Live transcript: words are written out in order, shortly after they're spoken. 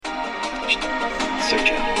Hello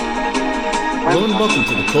and welcome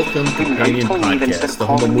to the Cult Film Companion Podcast, the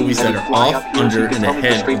home of movies that are off, under, and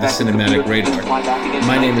ahead of the cinematic radar.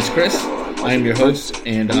 My name is Chris, I am your host,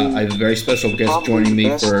 and I have a very special guest joining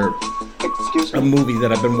me for a movie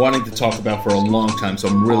that I've been wanting to talk about for a long time, so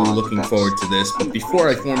I'm really looking forward to this. But before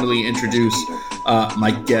I formally introduce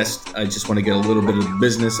my guest, I just want to get a little bit of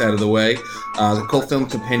business out of the way. The Cult Film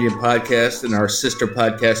Companion Podcast and our sister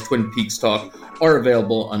podcast, Twin Peaks Talk, are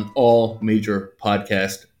available on all major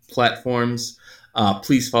podcast platforms.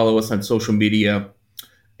 Please follow us on social media,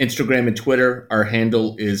 Instagram and Twitter. Our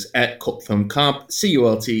handle is @CultFilmComp,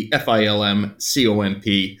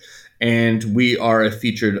 CultFilmComp, and we are a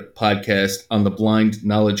featured podcast on the Blind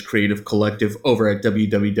Knowledge Creative Collective over at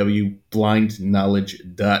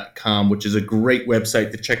www.blindknowledge.com, which is a great website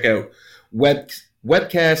to check out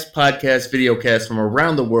webcasts, podcasts, videocasts from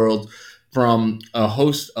around the world, from a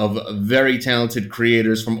host of very talented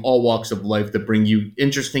creators from all walks of life that bring you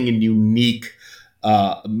interesting and unique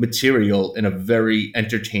material in a very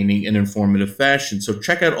entertaining and informative fashion. So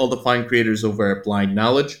check out all the fine creators over at Blind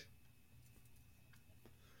Knowledge.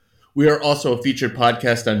 We are also a featured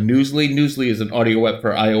podcast on Newsly. Newsly is an audio app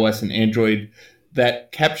for iOS and Android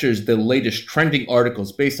that captures the latest trending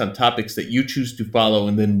articles based on topics that you choose to follow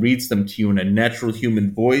and then reads them to you in a natural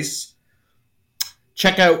human voice.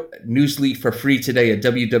 Check out Newsly for free today at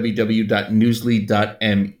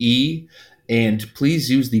www.newsly.me. And please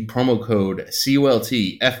use the promo code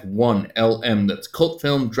CULTF1LM. That's Cult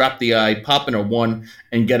Film, drop the I, pop in a 1,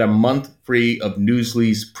 and get a month free of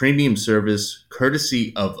Newsly's premium service,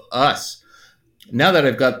 courtesy of us. Now that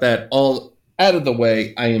I've got that all out of the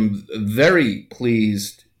way, I am very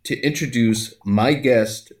pleased to introduce my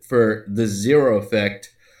guest for The Zero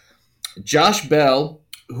Effect, Josh Bell,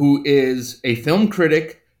 who is a film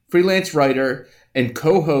critic, freelance writer, and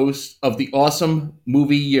co-host of the Awesome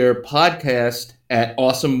Movie Year podcast at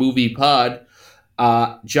Awesome Movie Pod.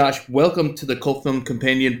 Josh, welcome to the Cult Film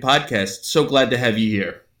Companion Podcast. So glad to have you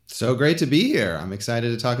here. So great to be here. I'm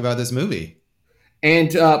excited to talk about this movie.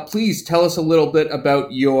 And please tell us a little bit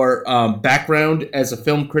about your background as a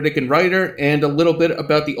film critic and writer, and a little bit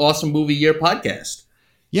about the Awesome Movie Year podcast.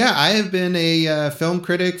 Yeah, I have been a film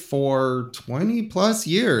critic for 20 plus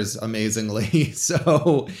years, amazingly.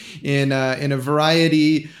 So in a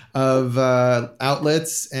variety of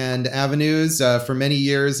outlets and avenues for many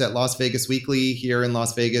years at Las Vegas Weekly here in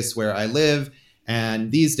Las Vegas, where I live.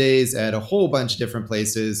 And these days at a whole bunch of different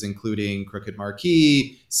places, including Crooked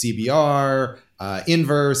Marquee, CBR,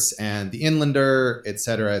 Inverse, and The Inlander, et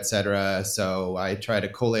cetera, et cetera. So I try to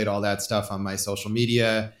collate all that stuff on my social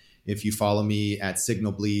media. If you follow me at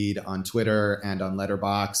Signal Bleed on Twitter and on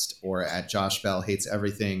Letterboxd, or at Josh Bell Hates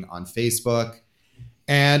Everything on Facebook.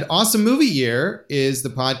 And Awesome Movie Year is the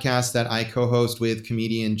podcast that I co-host with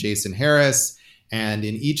comedian Jason Harris. And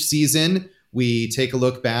in each season, we take a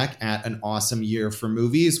look back at an awesome year for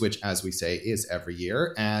movies, which, as we say, is every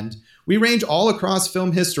year. And we range all across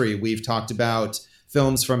film history. We've talked about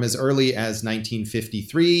films from as early as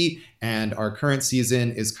 1953, and our current season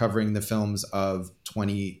is covering the films of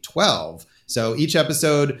 2012. So each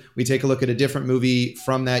episode, we take a look at a different movie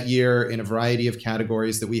from that year in a variety of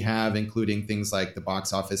categories that we have, including things like the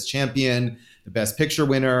box office champion, the best picture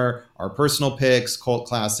winner, our personal picks, cult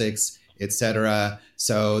classics, etc.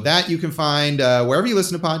 So that you can find wherever you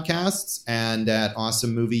listen to podcasts, and at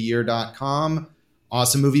awesomemovieyear.com.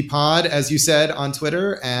 Awesome Movie Pod, as you said, on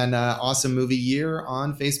Twitter, and Awesome Movie Year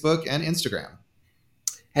on Facebook and Instagram.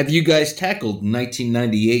 Have you guys tackled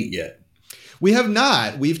 1998 yet? We have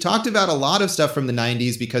not. We've talked about a lot of stuff from the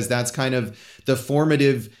 90s because that's kind of the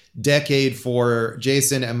formative decade for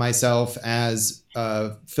Jason and myself as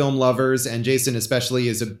film lovers. And Jason especially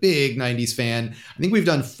is a big 90s fan. I think we've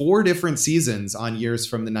done 4 different seasons on years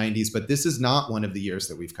from the 90s, but this is not one of the years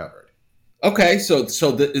that we've covered. Okay, so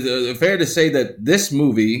fair to say that this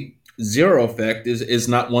movie, Zero Effect, is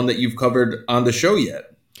not one that you've covered on the show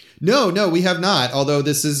yet. No, we have not. Although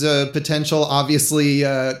this is a potential, obviously,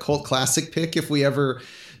 cult classic pick if we ever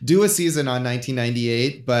do a season on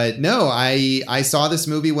 1998. But no, I saw this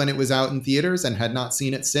movie when it was out in theaters and had not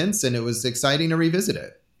seen it since, and it was exciting to revisit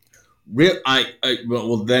it.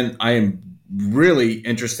 Well, then I am really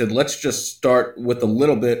interested. Let's just start with a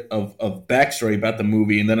little bit of backstory about the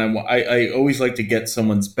movie, and then I always like to get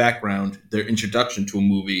someone's background, their introduction to a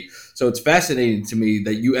movie. So it's fascinating to me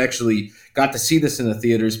that you actually got to see this in the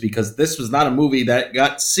theaters, because this was not a movie that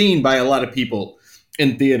got seen by a lot of people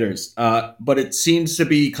in theaters, but it seems to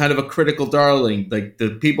be kind of a critical darling. Like, the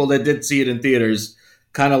people that did see it in theaters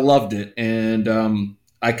kind of loved it, and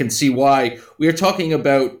I can see why. We are talking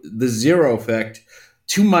about The Zero Effect.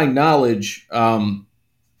 To my knowledge,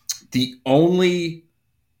 the only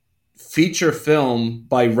feature film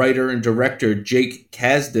by writer and director Jake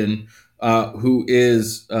Kasdan, who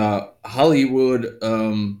is Hollywood.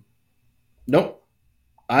 Nope,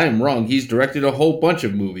 I am wrong. He's directed a whole bunch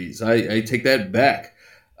of movies. I take that back.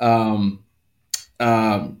 Um,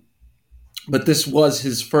 um, but this was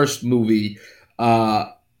his first movie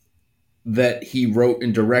that he wrote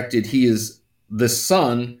and directed. He is the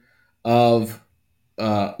son of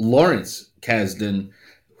Lawrence Kasdan,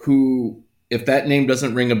 who, if that name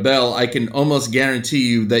doesn't ring a bell, I can almost guarantee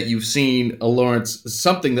you that you've seen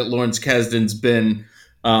something that Lawrence Kasdan's been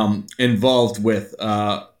involved with.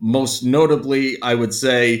 Most notably, I would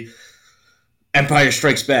say Empire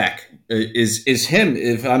Strikes Back is him,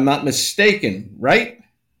 if I'm not mistaken, right?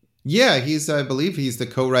 Yeah, I believe he's the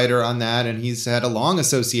co-writer on that, and he's had a long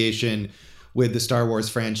association with the Star Wars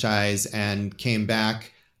franchise and came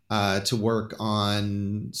back to work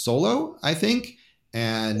on Solo, I think,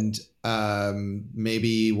 and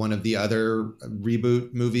maybe one of the other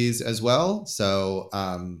reboot movies as well. So,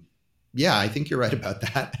 yeah, I think you're right about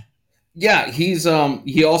that. Yeah,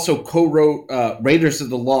 he also co-wrote Raiders of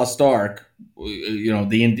the Lost Ark.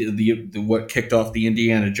 The what kicked off the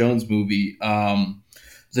Indiana Jones movie.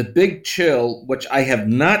 The Big Chill, which I have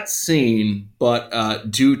not seen, but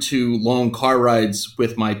due to long car rides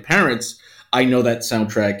with my parents, I know that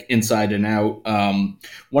soundtrack inside and out.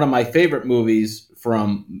 One of my favorite movies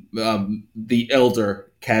from the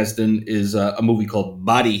elder Kasdan is a movie called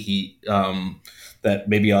Body Heat, that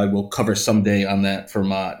maybe I will cover someday on that,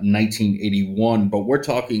 from 1981. But we're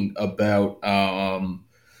talking about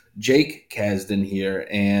Jake Kasdan here.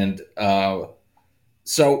 And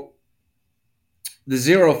so the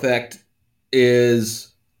Zero Effect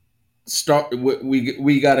is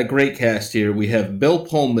we got a great cast here. We have Bill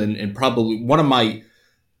Pullman, and probably one of my,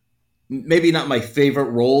 maybe not my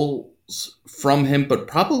favorite roles from him, but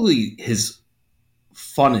probably his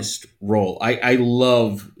funnest role. I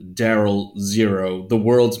love Daryl Zero, the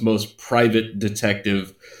world's most private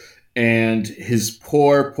detective, and his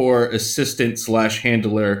poor assistant slash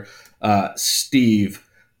handler, Steve,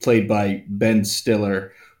 played by Ben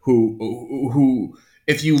Stiller, who,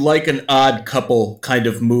 if you like an odd couple kind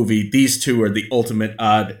of movie, these two are the ultimate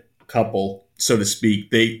odd couple, so to speak.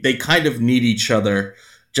 They kind of need each other,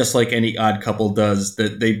 just like any odd couple does,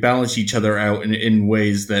 that they balance each other out in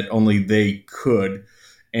ways that only they could.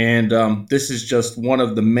 And this is just one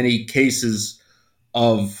of the many cases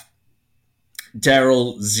of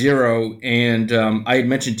Daryl Zero. And I had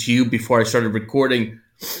mentioned to you before I started recording,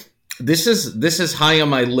 this is high on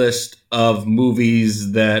my list of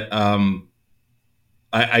movies that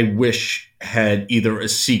I wish had either a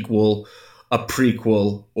sequel, a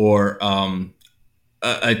prequel, or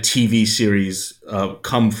a TV series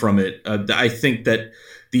come from it. I think that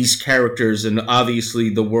these characters, and obviously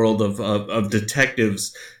the world of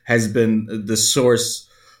detectives, has been the source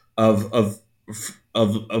of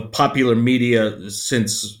popular media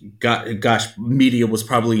since, gosh, media was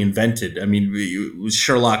probably invented. I mean,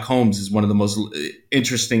 Sherlock Holmes is one of the most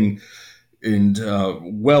interesting and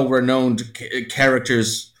well-renowned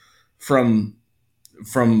characters from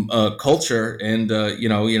culture, and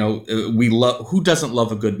we love, who doesn't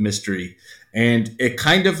love a good mystery? And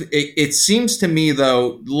it seems to me,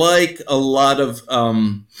 though, like a lot of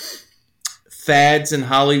fads in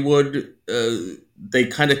Hollywood, they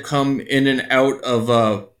kind of come in and out of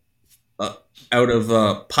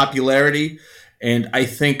popularity. And I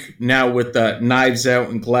think now with Knives Out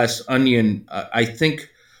and Glass Onion, I think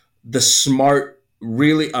a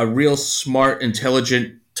real smart,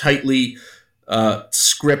 intelligent, tightly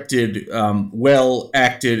scripted, well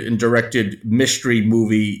acted and directed mystery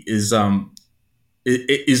movie is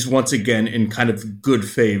once again in kind of good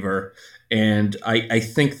favor. And I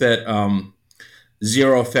think that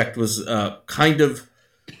Zero Effect was kind of.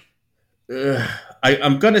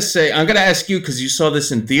 I'm gonna ask you, because you saw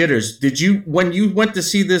this in theaters. When you went to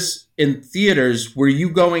see this in theaters, were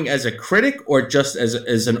you going as a critic or just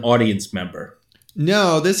as an audience member?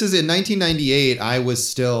 No, this is in 1998. I was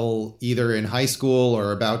still either in high school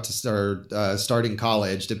or about to starting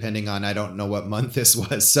college, depending on, I don't know what month this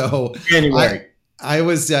was. So January. I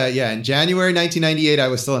was in January 1998. I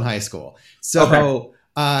was still in high school. So.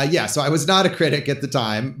 Okay. So I was not a critic at the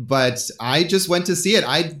time, but I just went to see it.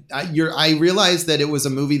 I realized that it was a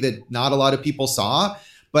movie that not a lot of people saw,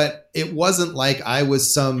 but it wasn't like I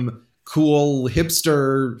was some cool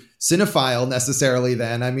hipster cinephile necessarily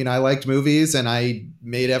then. I mean, I liked movies and I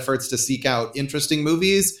made efforts to seek out interesting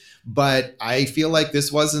movies, but I feel like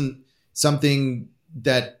this wasn't something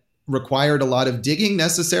that required a lot of digging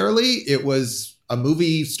necessarily. It was a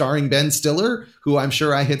movie starring Ben Stiller, who I'm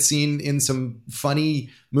sure I had seen in some funny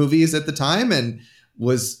movies at the time, and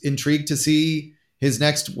was intrigued to see his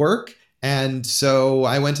next work. And so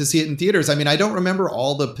I went to see it in theaters. I mean, I don't remember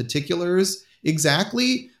all the particulars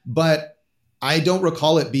exactly, but I don't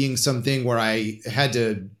recall it being something where I had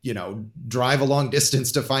to, drive a long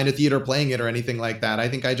distance to find a theater playing it or anything like that. I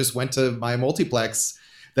think I just went to my multiplex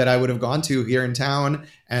that I would have gone to here in town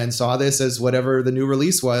and saw this as whatever the new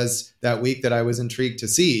release was that week that I was intrigued to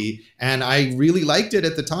see. And I really liked it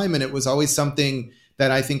at the time. And it was always something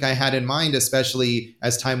that I think I had in mind, especially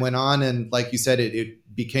as time went on. And like you said, it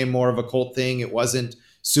became more of a cult thing. It wasn't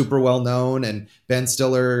super well known, and Ben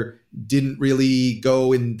Stiller didn't really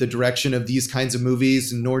go in the direction of these kinds of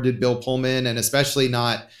movies, nor did Bill Pullman, and especially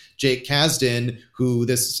not Jake Kasdan, who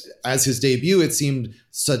this, as his debut, it seemed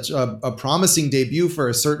such a promising debut for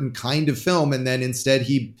a certain kind of film. And then instead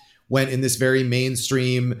he went in this very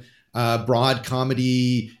mainstream, broad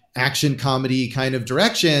comedy, action comedy kind of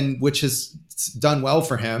direction, which has done well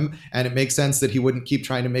for him. And it makes sense that he wouldn't keep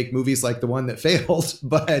trying to make movies like the one that failed,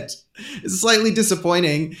 but it's slightly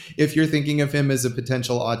disappointing if you're thinking of him as a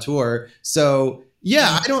potential auteur. So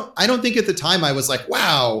yeah, I don't think at the time I was like,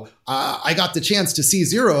 wow, I got the chance to see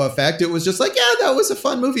Zero Effect. It was just like, yeah, that was a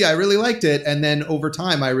fun movie. I really liked it. And then over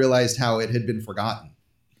time, I realized how it had been forgotten.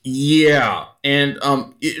 Yeah. And,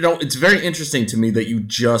 it's very interesting to me that you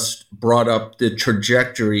just brought up the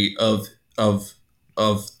trajectory of Mr.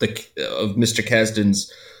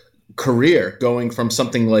 Kasdan's career, going from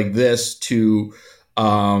something like this to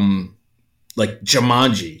like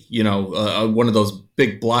Jumanji, one of those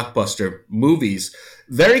big blockbuster movies.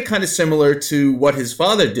 Very kind of similar to what his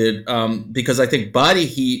father did, because I think Body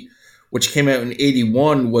Heat, which came out in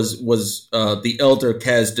 '81, was the elder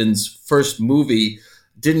Kasdan's first movie.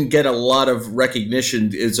 Didn't get a lot of recognition.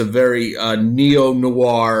 It's a very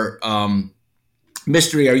neo-noir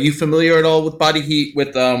mystery. Are you familiar at all with Body Heat?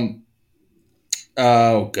 With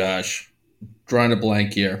oh gosh, drawing a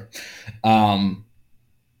blank here.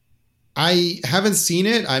 I haven't seen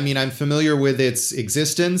it. I mean, I'm familiar with its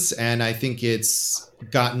existence, and I think it's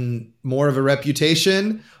gotten more of a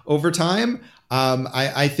reputation over time.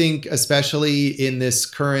 I think especially in this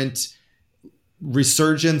current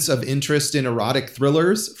resurgence of interest in erotic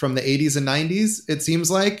thrillers from the 80s and 90s, it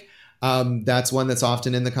seems like that's one that's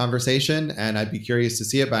often in the conversation, and I'd be curious to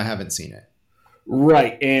see it, but I haven't seen it.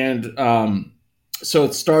 Right. And so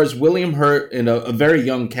it stars William Hurt and a very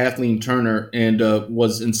young Kathleen Turner, and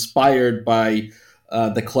was inspired by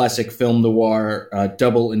the classic film noir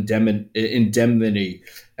Double Indemnity.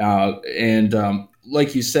 And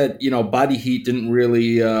like you said, Body Heat didn't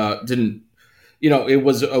really, it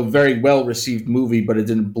was a very well-received movie, but it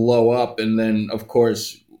didn't blow up. And then, of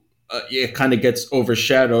course, it kind of gets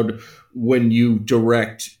overshadowed when you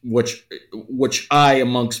direct, which I,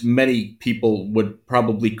 amongst many people, would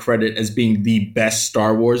probably credit as being the best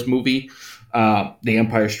Star Wars movie, The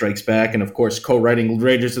Empire Strikes Back, and of course co-writing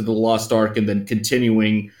Raiders of the Lost Ark, and then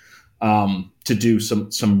continuing to do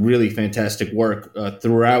some really fantastic work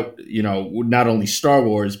throughout, not only Star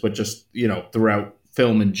Wars, but just, throughout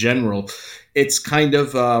film in general. It's kind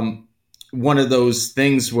of one of those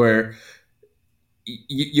things where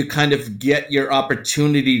you kind of get your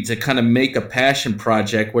opportunity to kind of make a passion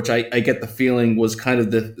project, which I get the feeling was kind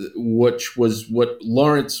of which was what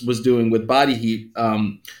Lawrence was doing with Body Heat.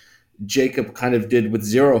 Jacob kind of did with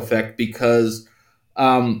Zero Effect, because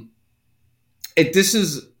this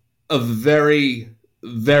is a very,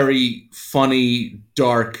 very funny,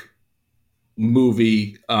 dark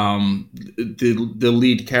movie. The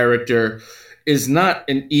lead character is not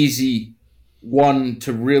an easy one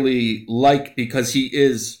to really like, because he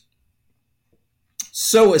is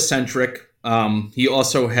so eccentric. He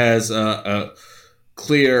also has a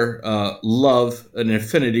clear love, an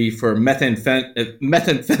affinity for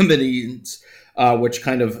methamphetamines, which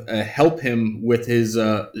kind of help him with his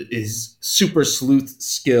super sleuth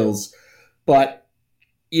skills. But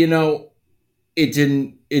it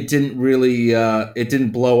didn't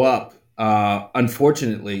blow up.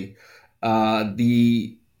 Unfortunately,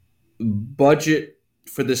 the budget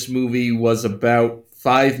for this movie was about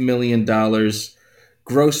 $5 million,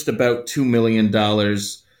 grossed about $2 million.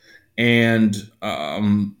 And,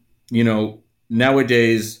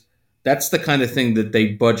 nowadays, that's the kind of thing that they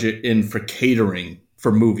budget in for catering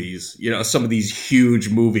for movies. Some of these huge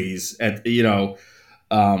movies you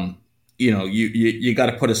got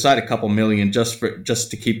to put aside a couple million just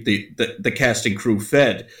to keep the cast and crew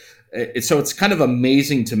fed. So it's kind of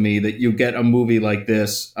amazing to me that you get a movie like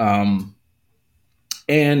this. And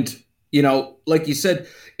like you said,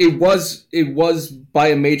 it was by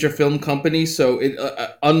a major film company. So it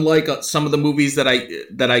unlike some of the movies that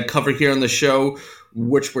I cover here on the show,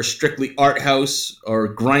 which were strictly art house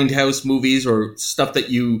or grindhouse movies or stuff that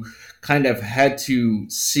you kind of had to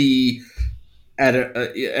see at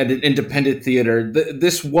an independent theater.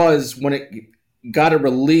 This was when it got a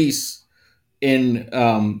release in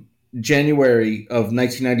January of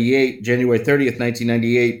 1998, January 30th,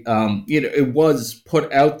 1998. It was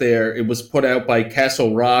put out there. It was put out by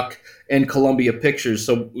Castle Rock and Columbia Pictures.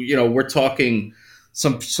 So we're talking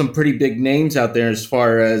some pretty big names out there as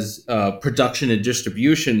far as production and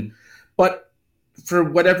distribution. But for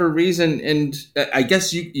whatever reason, and I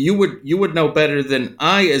guess you would know better than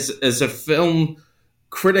I, as a film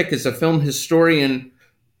critic, as a film historian,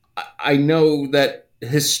 I know that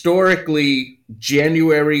historically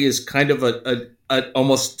January is kind of a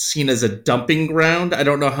almost seen as a dumping ground. I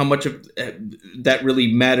don't know how much of that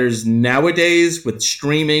really matters nowadays with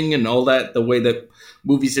streaming and all that, the way that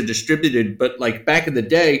movies are distributed. But like back in the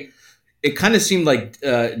day, it kind of seemed like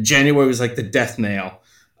January was like the death nail.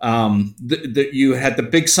 You had the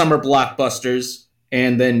big summer blockbusters,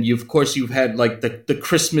 and then you've had like the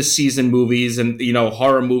Christmas season movies, and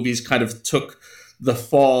horror movies kind of took the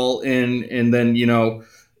fall in, and then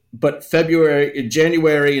but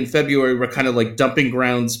January and February were kind of like dumping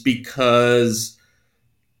grounds because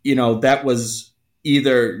that was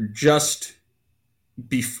either just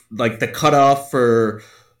like the cutoff for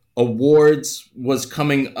awards was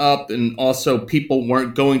coming up, and also people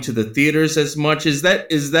weren't going to the theaters as much. Is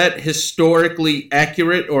that historically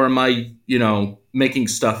accurate, or am I making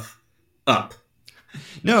stuff up?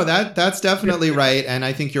 No, that's definitely right. And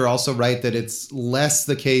I think you're also right that it's less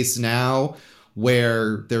the case now,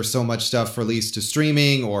 where there's so much stuff released to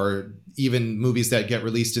streaming, or even movies that get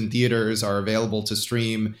released in theaters are available to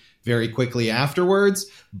stream very quickly afterwards.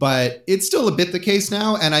 But it's still a bit the case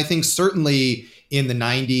now. And I think certainly in the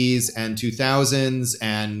 90s and 2000s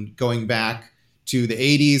and going back to the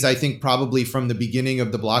 80s, I think probably from the beginning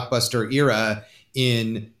of the blockbuster era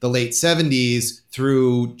in the late 70s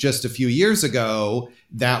through just a few years ago,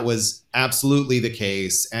 that was absolutely the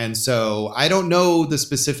case. And so I don't know the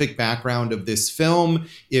specific background of this film,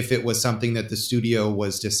 if it was something that the studio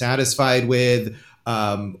was dissatisfied with,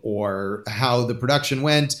 or how the production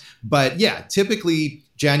went. But yeah, typically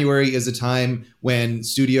January is a time when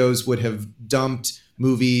studios would have dumped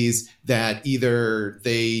movies that either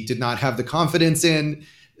they did not have the confidence in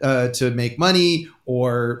to make money,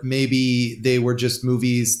 or maybe they were just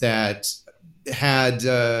movies that had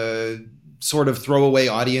sort of throwaway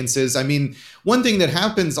audiences. I mean, one thing that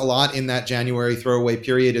happens a lot in that January throwaway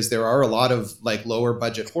period is there are a lot of like lower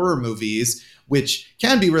budget horror movies, which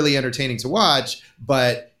can be really entertaining to watch,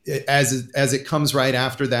 but as it comes right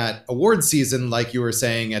after that award season, like you were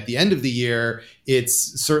saying, at the end of the year,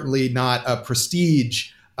 it's certainly not a prestige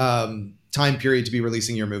time period to be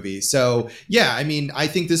releasing your movie. So yeah, I mean, I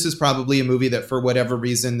think this is probably a movie that for whatever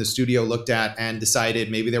reason the studio looked at and decided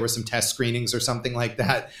maybe there were some test screenings or something like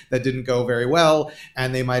that didn't go very well.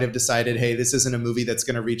 And they might have decided, hey, this isn't a movie that's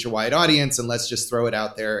going to reach a wide audience, and let's just throw it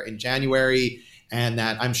out there in January. And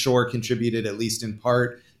that, I'm sure, contributed at least in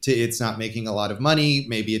part to it's not making a lot of money.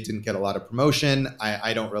 Maybe it didn't get a lot of promotion.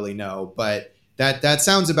 I don't really know, but that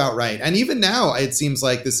sounds about right. And even now, it seems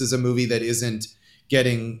like this is a movie that isn't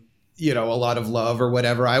getting a lot of love or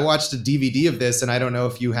whatever. I watched a DVD of this, and I don't know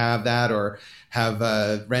if you have that or have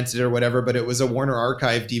rented it or whatever, but it was a Warner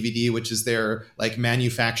Archive DVD, which is their like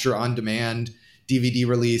manufacture on demand DVD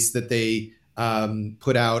release that they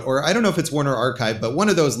put out. Or I don't know if it's Warner Archive, but one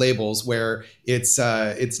of those labels where it's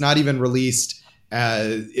not even released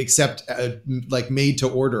except like made to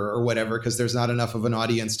order or whatever, because there's not enough of an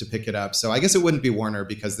audience to pick it up. So I guess it wouldn't be Warner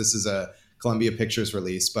because this is a Columbia Pictures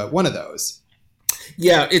release, but one of those.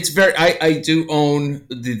 Yeah, it's very. I do own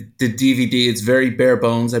the DVD. It's very bare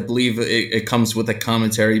bones. I believe it comes with a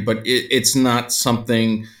commentary, but it's not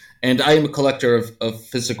something. And I am a collector of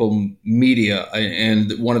physical media,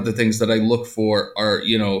 and one of the things that I look for are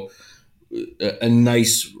a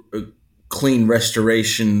nice, clean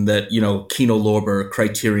restoration that Kino Lorber,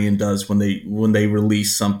 Criterion does when they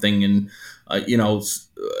release something, and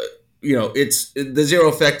it's the Zero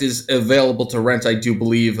Effect is available to rent, I do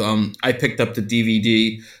believe. I picked up the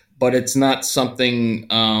DVD, but it's not something.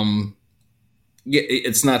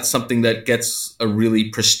 It's not something that gets a really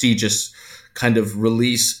prestigious kind of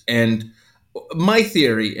release. And my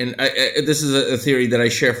theory, and this is a theory that I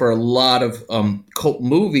share for a lot of cult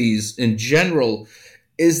movies in general,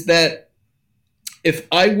 is that if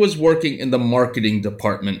I was working in the marketing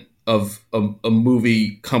department of a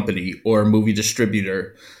movie company or a movie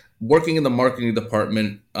distributor, working in the marketing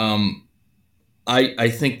department, I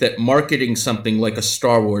think that marketing something like a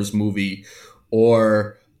Star Wars movie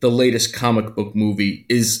or the latest comic book movie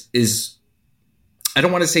is I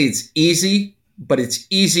don't want to say it's easy, but it's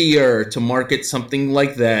easier to market something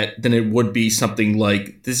like that than it would be something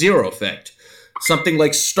like The Zero Effect, something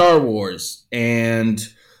like Star Wars and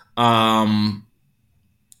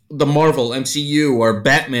the Marvel MCU or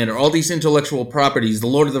Batman or all these intellectual properties, the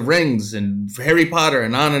Lord of the Rings and Harry Potter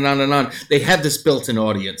and on and on and on. They have this built-in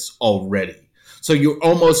audience already. So you're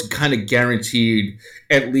almost kind of guaranteed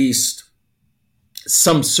at least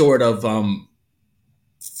some sort of,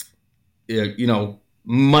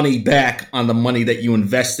 money back on the money that you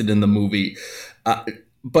invested in the movie.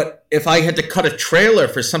 But if I had to cut a trailer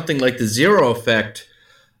for something like The Zero Effect,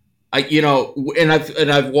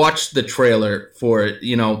 I've watched the trailer for it,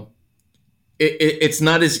 it's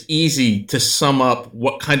not as easy to sum up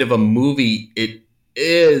what kind of a movie it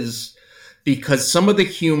is, because some of the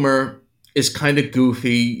humor is kind of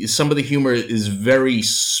goofy. Some of the humor is very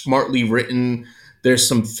smartly written. There's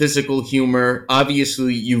some physical humor.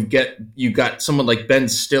 Obviously, you got someone like Ben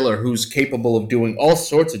Stiller who's capable of doing all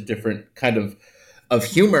sorts of different kind of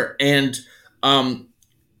humor. And in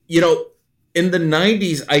the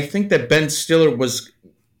 90s, I think that Ben Stiller was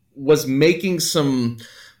making some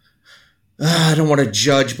I don't want to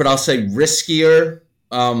judge, but I'll say riskier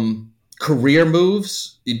career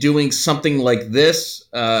moves, doing something like this,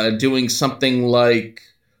 doing something like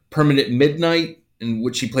Permanent Midnight, in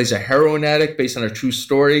which he plays a heroin addict based on a true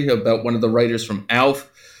story about one of the writers from Alf,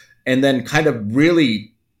 and then kind of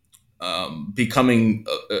really becoming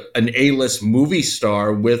an A-list movie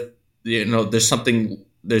star with, there's something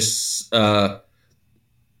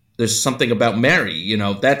about Mary.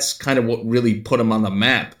 That's kind of what really put him on the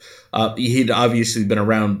map. He'd obviously been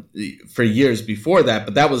around for years before that,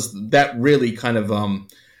 but that really kind of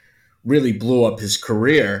really blew up his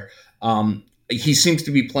career. He seems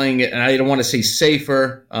to be playing it, and I don't want to say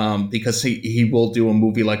safer, because he will do a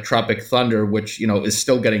movie like Tropic Thunder, which is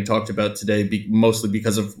still getting talked about today, mostly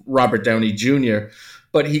because of Robert Downey Jr.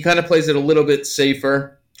 But he kind of plays it a little bit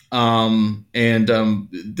safer. This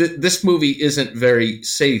movie isn't very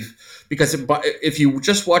safe, because if you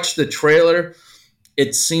just watch the trailer,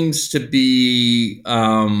 it seems to be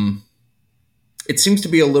a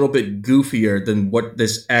little bit goofier than what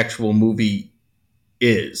this actual movie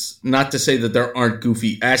is. Not to say that there aren't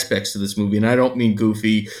goofy aspects to this movie, and I don't mean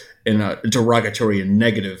goofy in a derogatory and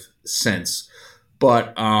negative sense,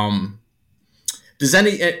 but does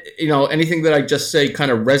anything that I just say kind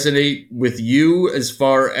of resonate with you as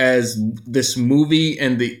far as this movie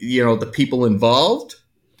and the people involved?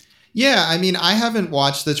 Yeah, I mean, I haven't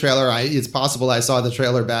watched the trailer. It's possible I saw the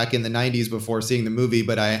trailer back in the 90s before seeing the movie,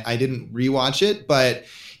 but I didn't rewatch it. But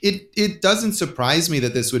it doesn't surprise me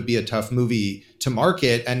that this would be a tough movie to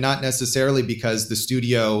market, and not necessarily because the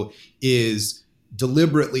studio is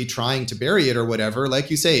deliberately trying to bury it or whatever. Like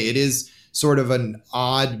you say, it is sort of an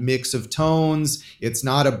odd mix of tones. It's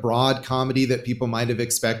not a broad comedy that people might have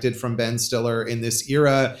expected from Ben Stiller in this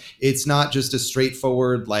era. It's not just a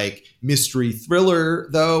straightforward like mystery thriller,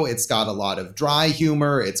 though. It's got a lot of dry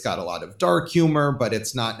humor. It's got a lot of dark humor, but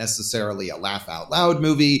it's not necessarily a laugh out loud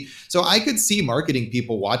movie. So I could see marketing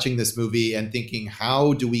people watching this movie and thinking,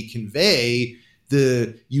 how do we convey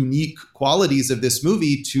the unique qualities of this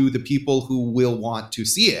movie to the people who will want to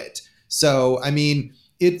see it? So, I mean,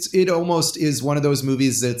 it almost is one of those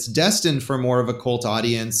movies that's destined for more of a cult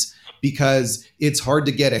audience, because it's hard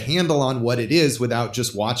to get a handle on what it is without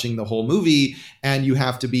just watching the whole movie, and you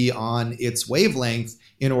have to be on its wavelength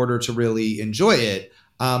in order to really enjoy it.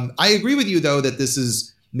 I agree with you, though, that this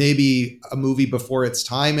is maybe a movie before its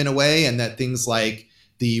time in a way, and that things like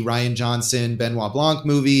the Rian Johnson, Benoit Blanc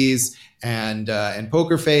movies and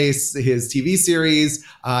Poker Face, his TV series,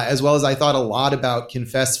 as well as I thought a lot about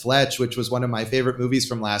Confess Fletch, which was one of my favorite movies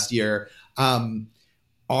from last year,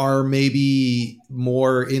 are maybe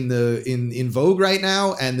more in vogue right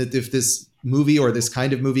now, and that if this movie or this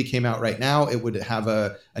kind of movie came out right now, it would have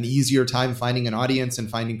an easier time finding an audience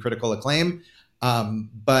and finding critical acclaim.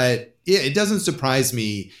 But it doesn't surprise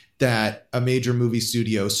me that a major movie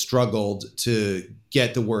studio struggled to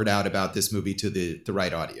get the word out about this movie to the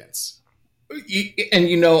right audience.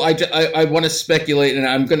 And I want to speculate, and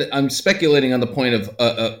I'm speculating on the point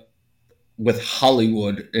of with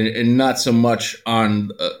Hollywood, and not so much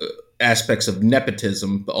on aspects of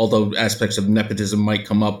nepotism, although aspects of nepotism might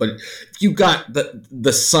come up. But if you got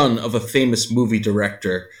the son of a famous movie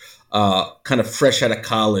director, kind of fresh out of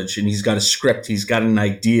college, and he's got a script, he's got an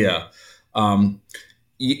idea.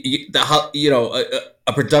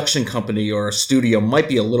 a production company or a studio might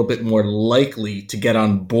be a little bit more likely to get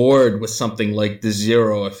on board with something like the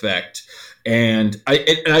Zero Effect. And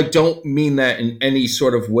I don't mean that in any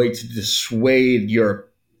sort of way to dissuade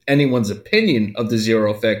anyone's opinion of the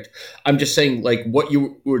Zero Effect. I'm just saying, like what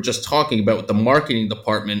you were just talking about with the marketing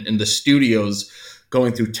department and the studios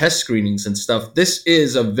going through test screenings and stuff. This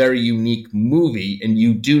is a very unique movie, and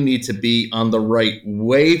you do need to be on the right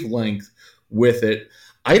wavelength with it.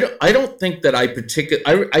 I don't think that I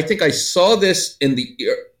think I saw this in the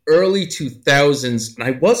early 2000s, and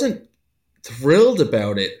I wasn't thrilled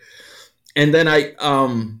about it. And then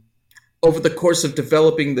over the course of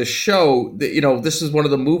developing the show, this is one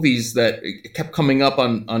of the movies that kept coming up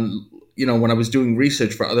on when I was doing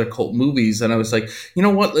research for other cult movies, and I was like, you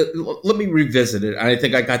know what, let me revisit it. And I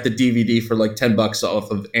think I got the DVD for like $10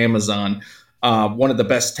 off of Amazon. One of the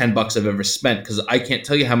best $10 I've ever spent, because I can't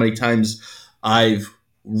tell you how many times I've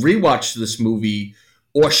rewatched this movie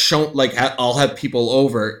or shown, like I'll have people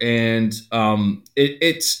over, and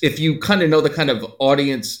it's if you kind of know the kind of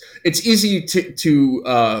audience, it's easy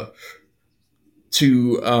to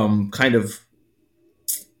kind of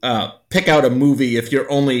pick out a movie if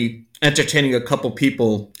you're only entertaining a couple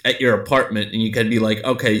people at your apartment, and you can be like,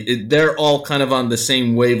 okay, they're all kind of on the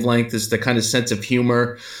same wavelength as the kind of sense of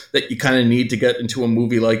humor that you kind of need to get into a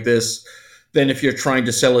movie like this, than if you're trying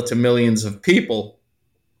to sell it to millions of people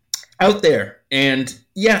out there. And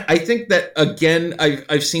yeah, I think that, again,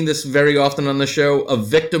 I've seen this very often on the show, a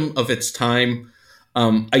victim of its time.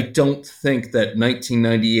 I don't think that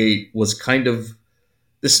 1998 was kind of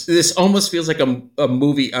this almost feels like a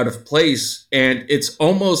movie out of place, and it's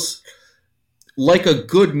almost like a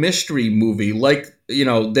good mystery movie. Like,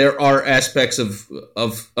 there are aspects of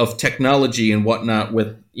technology and whatnot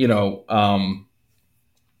with,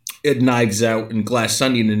 Knives Out and Glass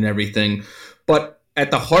Onion and everything, but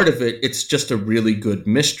at the heart of it, it's just a really good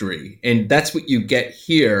mystery, and that's what you get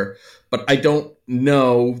here. But I don't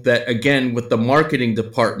know that, again, with the marketing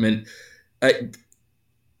department,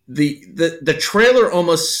 the trailer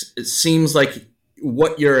almost seems like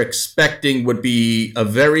what you're expecting would be a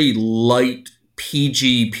very light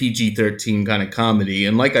PG-13 kind of comedy.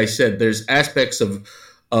 And like I said, there's aspects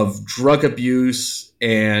of drug abuse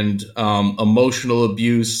and emotional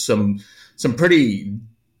abuse, some pretty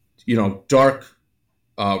dark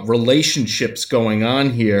relationships going on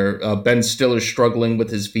here. Ben Stiller's struggling with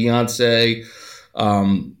his fiance,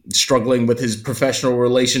 struggling with his professional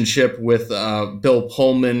relationship with Bill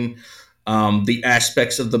Pullman. The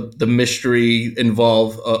aspects of the mystery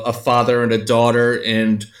involve a father and a daughter,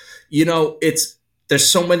 and there's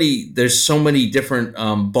so many different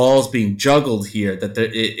balls being juggled here that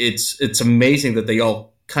it's amazing that they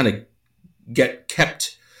all kind of get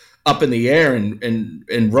kept up in the air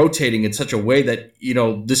and rotating in such a way that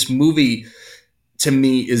this movie to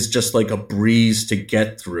me is just like a breeze to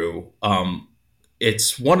get through.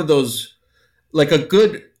 It's one of those, like a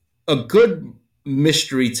good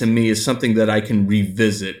mystery to me is something that I can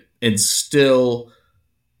revisit and still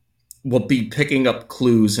will be picking up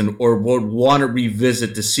clues or would want to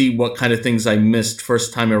revisit to see what kind of things I missed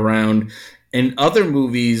first time around. In other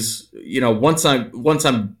movies, once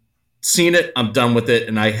I'm seeing it, I'm done with it,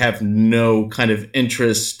 and I have no kind of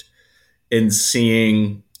interest in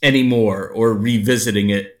seeing any more or revisiting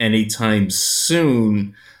it anytime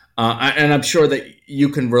soon. And I'm sure that you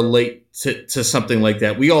can relate to something like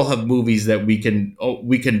that. We all have movies that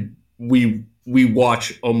we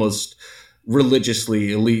watch almost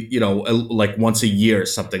religiously, like once a year,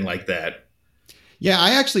 something like that. Yeah,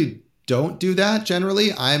 I actually don't do that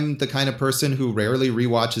generally. I'm the kind of person who rarely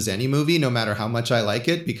rewatches any movie, no matter how much I like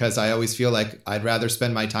it, because I always feel like I'd rather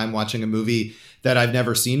spend my time watching a movie that I've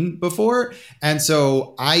never seen before. And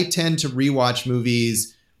so I tend to rewatch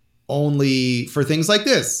movies only for things like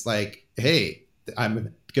this. Like, hey,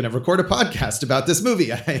 I'm going to record a podcast about this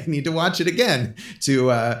movie. I need to watch it again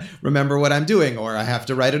to remember what I'm doing, or I have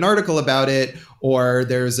to write an article about it, or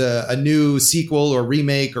there's a new sequel or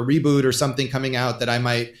remake or reboot or something coming out that I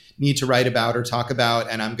might need to write about or talk about,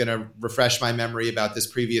 and I'm going to refresh my memory about this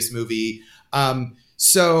previous movie.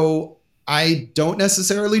 So I don't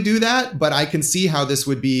necessarily do that, but I can see how this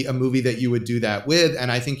would be a movie that you would do that with.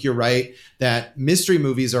 And I think you're right that mystery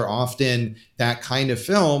movies are often that kind of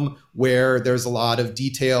film where there's a lot of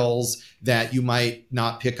details that you might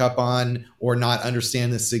not pick up on or not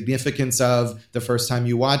understand the significance of the first time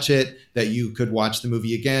you watch it, that you could watch the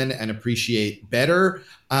movie again and appreciate better.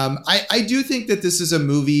 I do think that this is a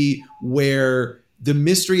movie where the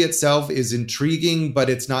mystery itself is intriguing, but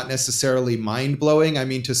it's not necessarily mind-blowing. I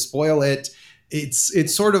mean, to spoil it,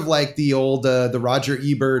 it's sort of like the old the Roger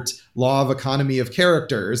Ebert law of economy of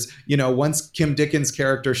characters. Once Kim Dickens'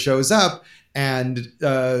 character shows up and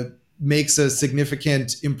makes a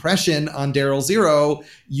significant impression on Daryl Zero,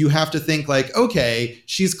 you have to think like, okay,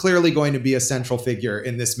 she's clearly going to be a central figure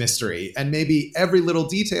in this mystery, and maybe every little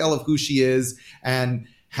detail of who she is and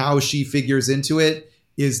how she figures into it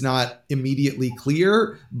is not immediately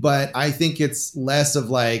clear, but I think it's less of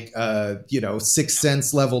like a, Sixth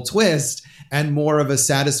Sense level twist and more of a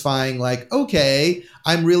satisfying, like, okay,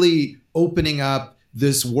 I'm really opening up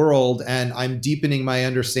this world and I'm deepening my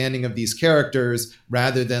understanding of these characters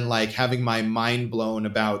rather than like having my mind blown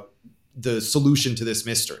about the solution to this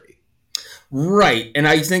mystery. Right, and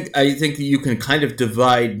I think that you can kind of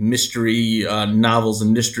divide mystery novels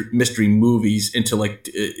and mystery movies into like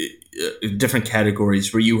different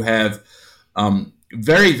categories, where you have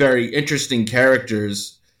very, very interesting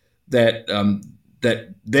characters that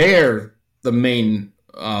they're the main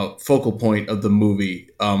focal point of the movie.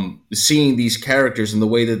 Seeing these characters and the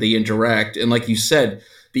way that they interact, and like you said,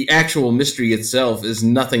 the actual mystery itself is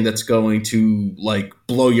nothing that's going to like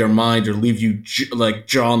blow your mind or leave you like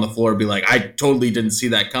jaw on the floor and be like, I totally didn't see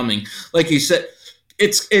that coming. Like you said,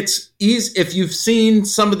 it's easy if you've seen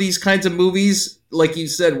some of these kinds of movies. Like you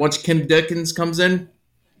said, once Kim Dickens comes in,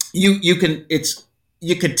 you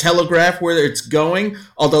can telegraph where it's going.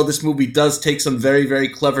 Although this movie does take some very, very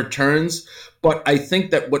clever turns, but I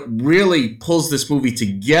think that what really pulls this movie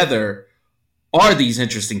together are these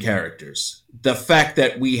interesting characters. The fact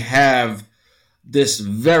that we have this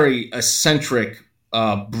very eccentric,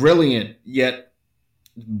 brilliant, yet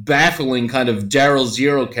baffling kind of Daryl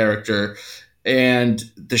Zero character, and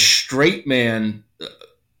the straight man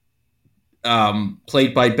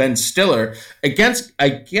played by Ben Stiller, against, I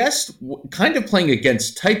guess, kind of playing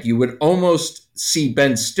against type. You would almost see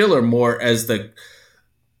Ben Stiller more as the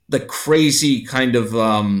crazy kind of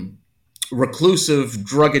reclusive,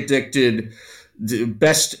 drug-addicted, the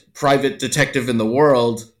best private detective in the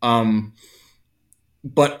world.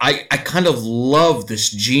 But I kind of love this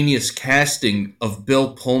genius casting of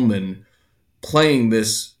Bill Pullman playing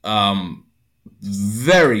this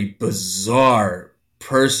very bizarre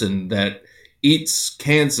person that eats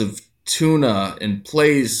cans of tuna and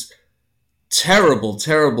plays terrible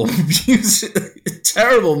music,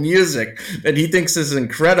 terrible music that he thinks is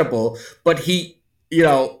incredible. But he,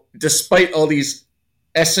 despite all these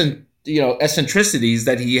eccentricities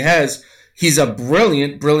that he has, he's a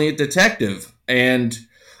brilliant detective. And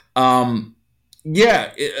and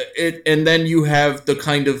then you have the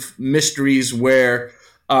kind of mysteries where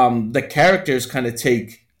the characters kind of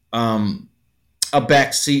take a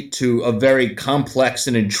backseat to a very complex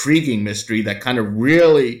and intriguing mystery that kind of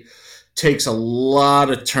really takes a lot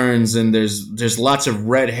of turns, and there's lots of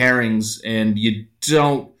red herrings, and you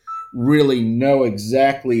don't really know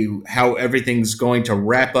exactly how everything's going to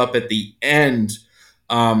wrap up at the end.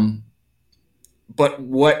 But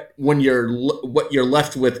what you're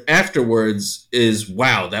left with afterwards is,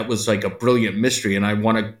 wow, that was like a brilliant mystery, and I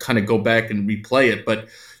want to kind of go back and replay it. But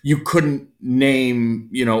you couldn't name,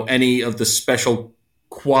 any of the special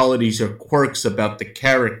qualities or quirks about the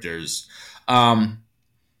characters. Does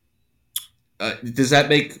that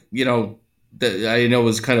make, I know it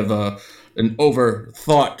was kind of an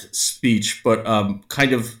overthought speech, but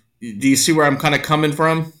kind of, do you see where I'm kind of coming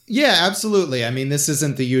from? Yeah, absolutely. I mean, this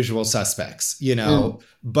isn't the usual suspects,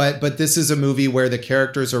 but this is a movie where the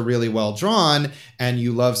characters are really well drawn and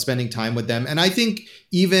you love spending time with them. And I think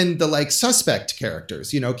even the like suspect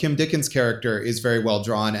characters, Kim Dickens' character is very well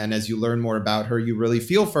drawn. And as you learn more about her, you really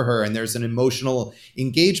feel for her. And there's an emotional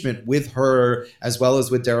engagement with her, as well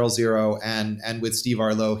as with Daryl Zero and with Steve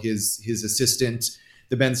Arlo, his assistant,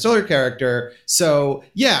 the Ben Stiller character. So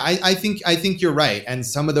yeah, I think you're right. And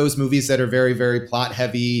some of those movies that are very, very plot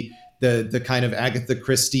heavy, the kind of Agatha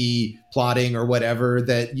Christie plotting or whatever,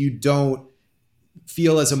 that you don't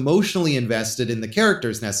feel as emotionally invested in the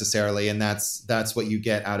characters necessarily. And that's what you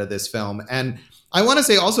get out of this film. And I want to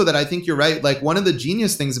say also that I think you're right. Like, one of the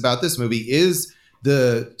genius things about this movie is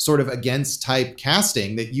the sort of against type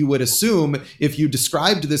casting that you would assume if you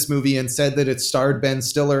described this movie and said that it starred Ben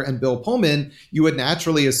Stiller and Bill Pullman, you would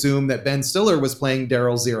naturally assume that Ben Stiller was playing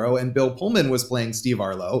Daryl Zero and Bill Pullman was playing Steve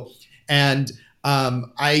Arlo. And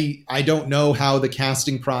I don't know how the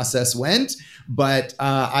casting process went, but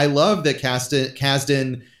I love that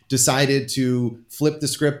Kasdan decided to flip the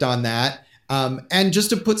script on that. And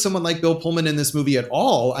just to put someone like Bill Pullman in this movie at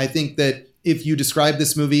all, I think that if you described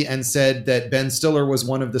this movie and said that Ben Stiller was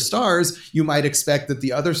one of the stars, you might expect that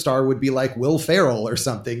the other star would be like Will Ferrell or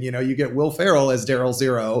something. You get Will Ferrell as Daryl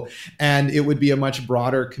Zero, and it would be a much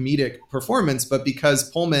broader comedic performance. But because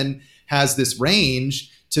Pullman has this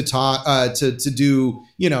range to talk to do,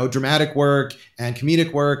 you know, dramatic work and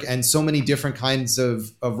comedic work and so many different kinds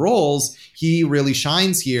of roles. He really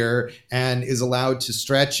shines here and is allowed to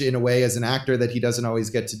stretch in a way as an actor that he doesn't always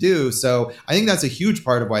get to do. So I think that's a huge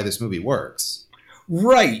part of why this movie works.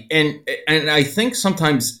 Right. And I think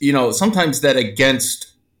sometimes, you know, sometimes that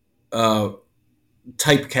against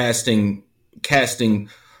casting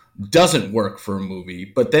doesn't work for a movie.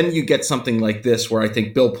 But then you get something like this where I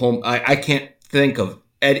think Bill Pullman, I can't think of,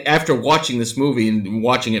 after watching this movie and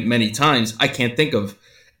watching it many times, I can't think of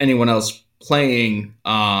anyone else playing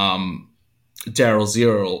Daryl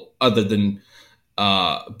Zero other than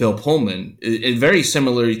Bill Pullman. It very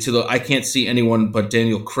similarly to I can't see anyone but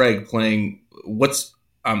Daniel Craig playing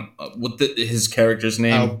his character's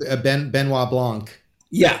name. Benoit Blanc.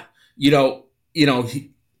 Yeah,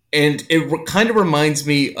 and it kind of reminds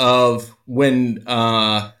me of when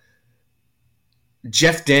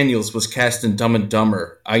Jeff Daniels was cast in Dumb and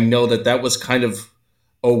Dumber. I know that was kind of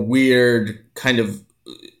a weird kind of.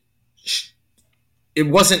 It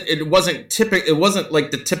wasn't typical. It wasn't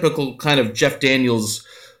like the typical kind of Jeff Daniels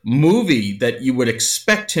movie that you would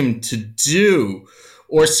expect him to do,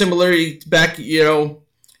 or similarly back in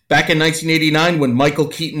 1989 when Michael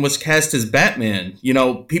Keaton was cast as Batman. You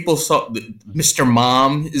know, people saw Mr.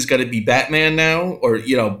 Mom is going to be Batman now, or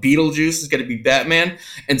Beetlejuice is going to be Batman,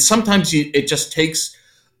 and sometimes it just takes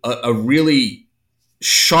a really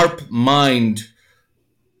sharp mind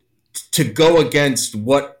to go against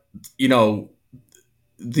what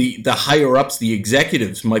the higher ups, the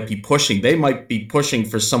executives might be pushing. They might be pushing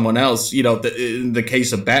for someone else. In the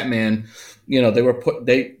case of Batman,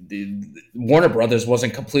 Warner Brothers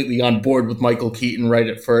wasn't completely on board with Michael Keaton right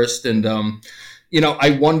at first. And,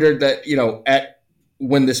 I wondered that,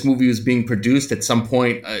 when this movie was being produced at some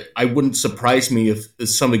point, I wouldn't surprise me if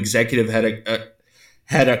some executive had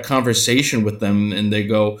a conversation with them and they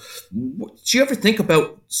go, "Do you ever think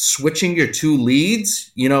about switching your two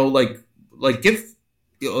leads?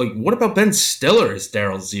 What about Ben Stiller as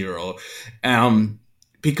Daryl Zero?"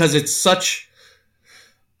 Because it's such.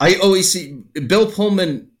 I always see Bill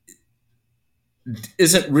Pullman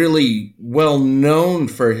isn't really well known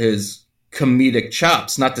for his comedic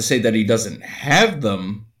chops. Not to say that he doesn't have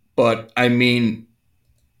them, but I mean,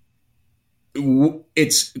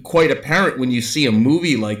 it's quite apparent when you see a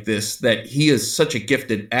movie like this that he is such a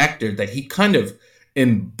gifted actor that he kind of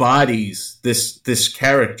embodies this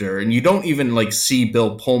character, and you don't even see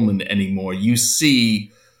Bill Pullman anymore. You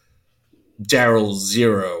see Daryl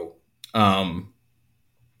Zero,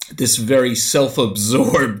 this very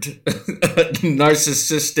self-absorbed,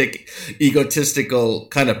 narcissistic, egotistical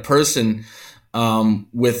kind of person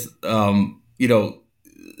with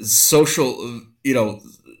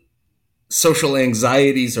social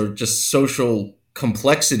anxieties or just social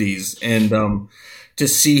complexities, and to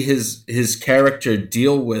see his character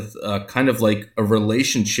deal with kind of like a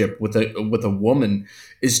relationship with a woman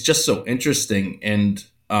is just so interesting. And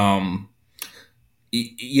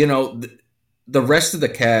the rest of the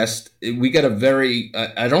cast, we got a very.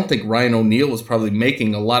 I don't think Ryan O'Neal was probably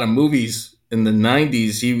making a lot of movies in the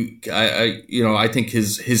 90s. I think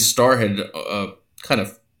his star had kind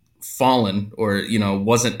of fallen, or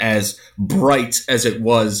wasn't as bright as it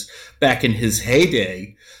was back in his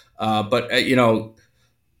heyday. But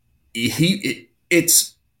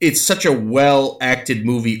it's such a well acted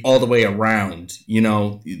movie all the way around.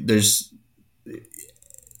 There's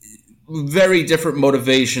very different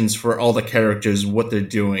motivations for all the characters, what they're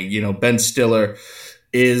doing. Ben Stiller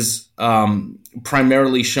is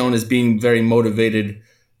primarily shown as being very motivated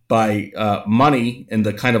by money and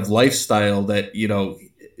the kind of lifestyle that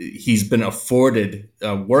he's been afforded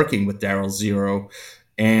working with Daryl Zero,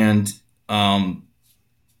 and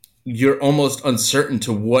you're almost uncertain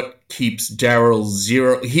to what keeps Daryl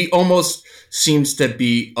Zero. He almost seems to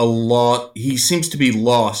be He seems to be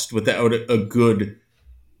lost without a good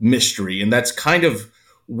mystery, and that's kind of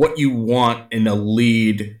what you want in a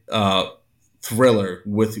lead thriller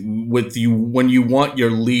with you, when you want your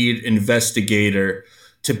lead investigator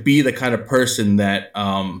to be the kind of person that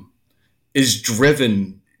is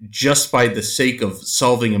driven just by the sake of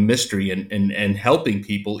solving a mystery and helping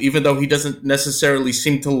people, even though he doesn't necessarily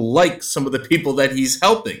seem to like some of the people that he's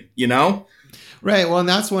helping, Right. Well, and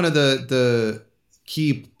that's one of the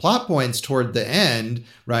key plot points toward the end,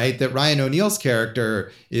 right? That Ryan O'Neal's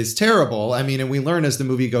character is terrible. I mean, and we learn as the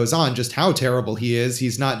movie goes on just how terrible he is.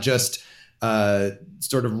 He's not just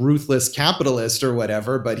sort of ruthless capitalist or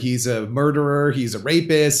whatever, but he's a murderer, he's a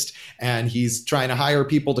rapist, and he's trying to hire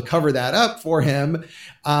people to cover that up for him.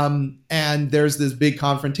 And there's this big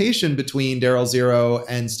confrontation between Daryl Zero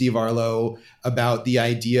and Steve Arlo about the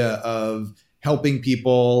idea of helping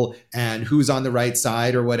people and who's on the right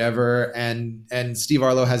side or whatever. And Steve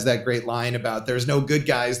Arlo has that great line about there's no good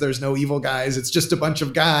guys, there's no evil guys, it's just a bunch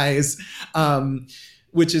of guys,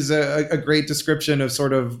 which is a great description of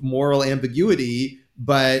sort of moral ambiguity.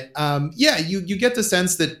 But you get the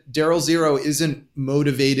sense that Daryl Zero isn't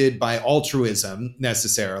motivated by altruism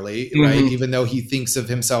necessarily, right? Even though he thinks of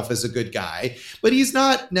himself as a good guy, but he's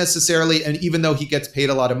not necessarily, and even though he gets paid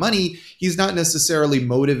a lot of money, he's not necessarily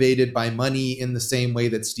motivated by money in the same way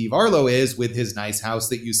that Steve Arlo is, with his nice house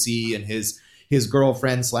that you see and his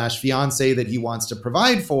girlfriend / fiance that he wants to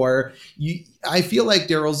provide for. I feel like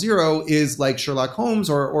Daryl Zero is like Sherlock Holmes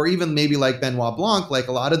or even maybe like Benoit Blanc, like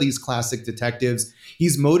a lot of these classic detectives.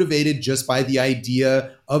 He's motivated just by the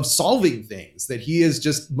idea of solving things, that he is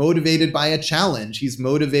just motivated by a challenge. He's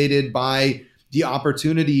motivated by the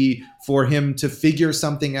opportunity for him to figure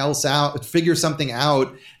something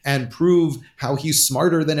out and prove how he's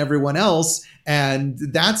smarter than everyone else. And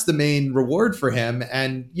that's the main reward for him.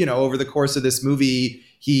 And, over the course of this movie,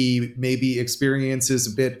 he maybe experiences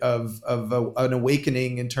a bit of an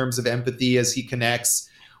awakening in terms of empathy as he connects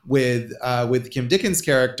with Kim Dickens'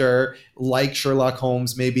 character, like Sherlock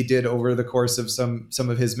Holmes maybe did over the course of some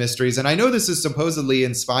of his mysteries. And I know this is supposedly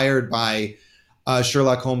inspired by a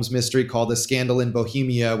Sherlock Holmes mystery called A Scandal in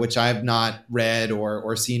Bohemia, which I've not read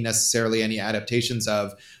or seen necessarily any adaptations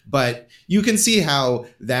of. But you can see how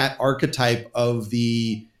that archetype of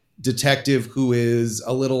the detective who is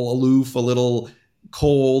a little aloof, a little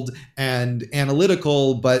cold and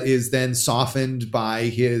analytical, but is then softened by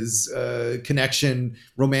his connection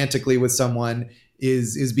romantically with someone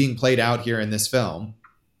is being played out here in this film.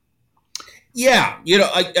 Yeah,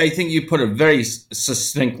 I think you put it very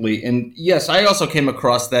succinctly. And yes, I also came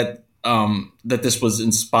across that that this was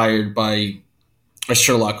inspired by a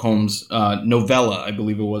Sherlock Holmes novella, I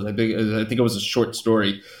believe it was. I think it was a short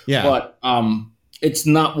story. Yeah. But it's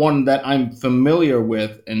not one that I'm familiar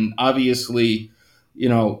with. And obviously,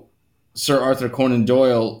 Sir Arthur Conan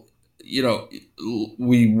Doyle,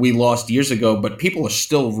 we lost years ago, but people are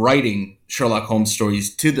still writing Sherlock Holmes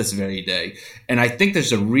stories to this very day. And I think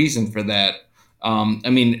there's a reason for that.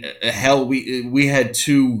 Hell, we had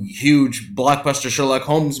 2 huge blockbuster Sherlock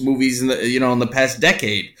Holmes movies in the past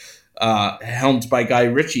decade, helmed by Guy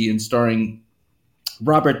Ritchie and starring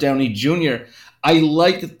Robert Downey Jr. I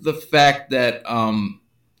like the fact that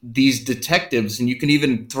these detectives, and you can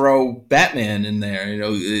even throw Batman in there,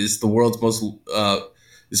 is the world's most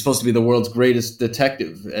is supposed to be the world's greatest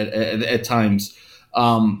detective at times.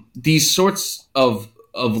 These sorts of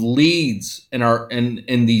leads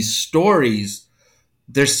in these stories,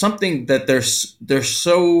 there's something that they're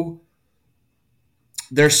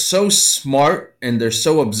so smart and they're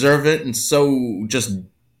so observant and so just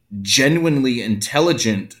genuinely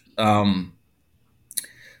intelligent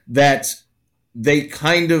that they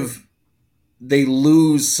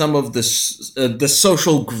lose some of the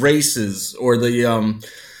social graces or the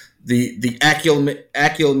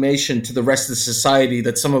acclimation to the rest of society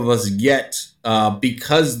that some of us get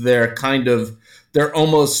because they're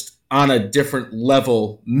almost on a different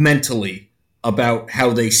level mentally about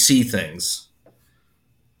how they see things.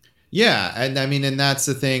 Yeah, and that's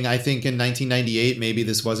the thing. I think in 1998, maybe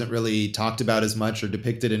this wasn't really talked about as much or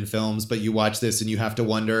depicted in films, but you watch this and you have to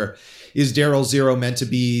wonder, is Daryl Zero meant to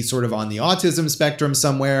be sort of on the autism spectrum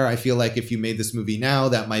somewhere? I feel like if you made this movie now,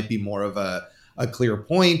 that might be more of a clear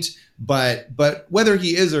point. But whether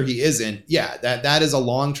he is or he isn't, yeah, that is a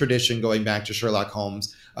long tradition going back to Sherlock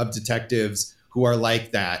Holmes of detectives who are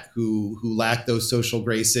like that, who lack those social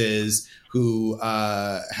graces, who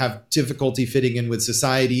have difficulty fitting in with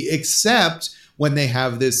society, except when they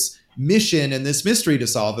have this mission and this mystery to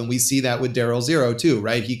solve. And we see that with Daryl Zero too,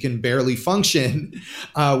 right? He can barely function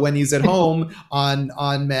when he's at home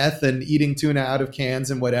on meth and eating tuna out of cans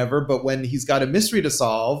and whatever. But when he's got a mystery to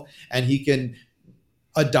solve and he can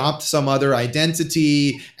adopt some other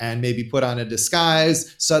identity and maybe put on a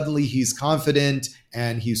disguise, suddenly he's confident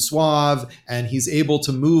and he's suave and he's able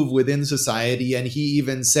to move within society. And he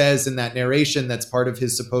even says in that narration that's part of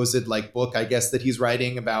his supposed book, I guess, that he's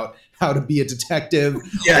writing about how to be a detective,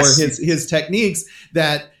 yes, or his techniques,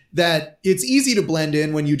 that it's easy to blend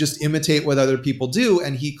in when you just imitate what other people do.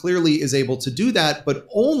 And he clearly is able to do that, but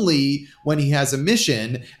only when he has a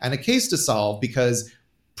mission and a case to solve, because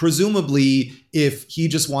presumably, if he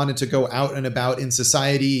just wanted to go out and about in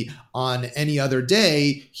society on any other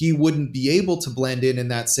day, he wouldn't be able to blend in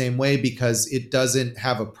that same way because it doesn't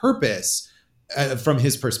have a purpose from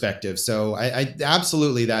his perspective. So I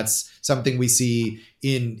absolutely, that's something we see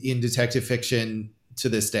in detective fiction to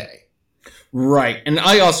this day. Right. And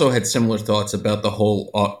I also had similar thoughts about the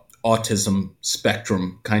whole autism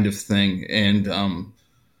spectrum kind of thing. And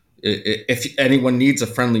if anyone needs a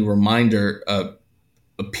friendly reminder,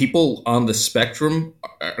 people on the spectrum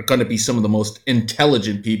are going to be some of the most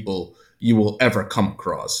intelligent people you will ever come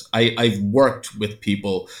across. I've worked with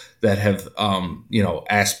people that have,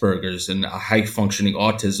 Asperger's and high functioning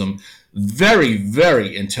autism. Very,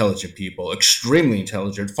 very intelligent people, extremely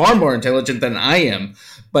intelligent, far more intelligent than I am.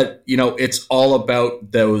 But, it's all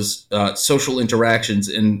about those social interactions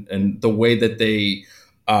and the way that they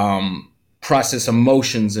process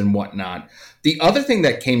emotions and whatnot. The other thing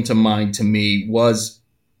that came to mind to me was,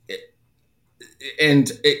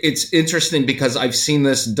 and it's interesting because I've seen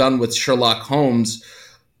this done with Sherlock Holmes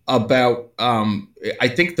about, I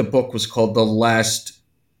think the book was called The Last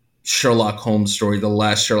Sherlock Holmes Story, The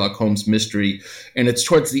Last Sherlock Holmes Mystery. And it's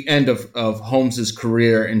towards the end of Holmes's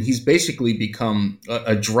career, and he's basically become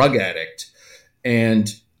a drug addict.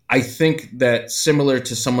 And I think that similar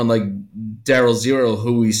to someone like Daryl Zero,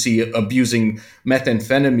 who we see abusing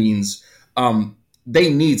methamphetamines,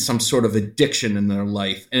 they need some sort of addiction in their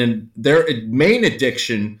life. And their main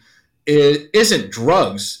addiction isn't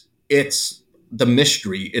drugs. It's the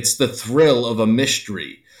mystery. It's the thrill of a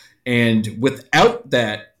mystery. And without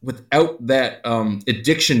that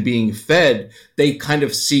addiction being fed, they kind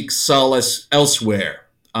of seek solace elsewhere.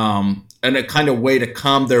 And a kind of way to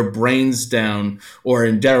calm their brains down, or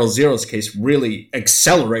in Daryl Zero's case, really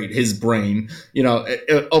accelerate his brain.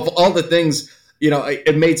 Of all the things,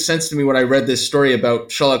 it made sense to me when I read this story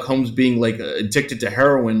about Sherlock Holmes being like addicted to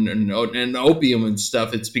heroin and opium and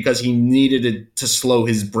stuff. It's because he needed it to slow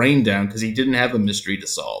his brain down because he didn't have a mystery to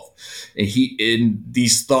solve. And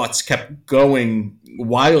these thoughts kept going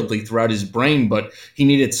wildly throughout his brain, but he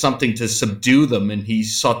needed something to subdue them, and he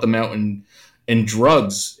sought them out in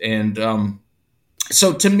drugs. And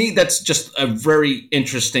so to me, that's just a very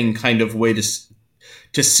interesting kind of way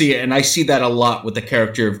to see it. And I see that a lot with the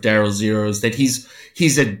character of Daryl Zero, is that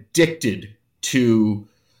he's addicted to,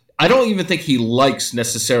 I don't even think he likes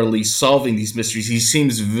necessarily solving these mysteries. He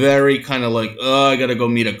seems very kind of like, I got to go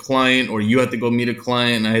meet a client, or you have to go meet a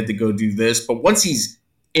client, and I had to go do this. But once he's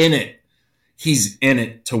in it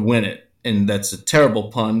to win it. And that's a terrible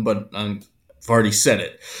pun, but I've already said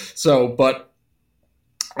it. So, but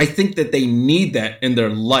I think that they need that in their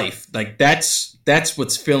life. Like that's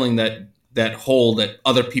what's filling that hole that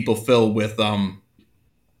other people fill with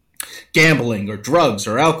gambling or drugs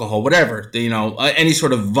or alcohol, whatever, any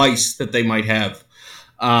sort of vice that they might have.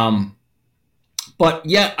 But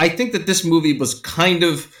yeah, I think that this movie was kind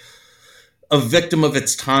of a victim of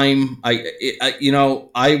its time.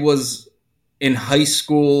 I was in high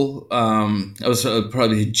school. I was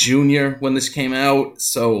probably a junior when this came out.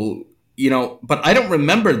 So, but I don't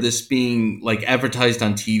remember this being like advertised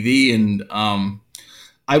on TV, and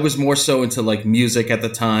I was more so into like music at the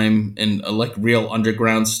time and like real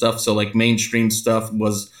underground stuff. So like mainstream stuff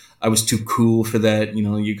I was too cool for that.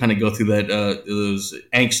 You kind of go through that those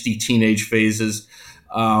angsty teenage phases,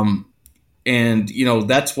 and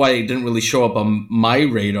that's why it didn't really show up on my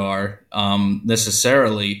radar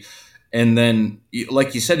necessarily. And then,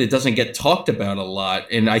 like you said, it doesn't get talked about a lot,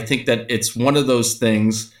 and I think that it's one of those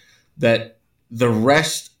things that the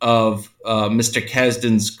rest of Mr.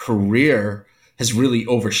 Kasdan's career has really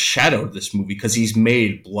overshadowed this movie, because he's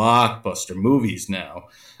made blockbuster movies now.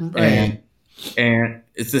 Right. And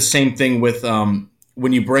it's the same thing with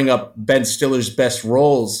when you bring up Ben Stiller's best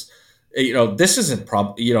roles. This isn't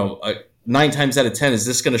 9 times out of 10, is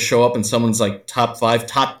this going to show up in someone's like top 5,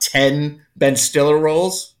 top 10 Ben Stiller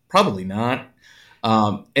roles? Probably not.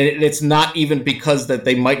 And it's not even because that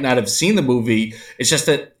they might not have seen the movie. It's just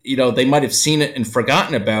that, they might have seen it and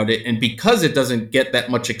forgotten about it. And because it doesn't get that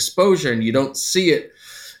much exposure and you don't see it,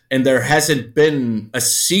 and there hasn't been a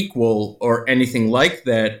sequel or anything like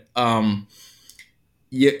that,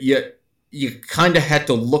 you kind of had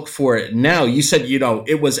to look for it now. You said,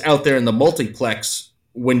 it was out there in the multiplex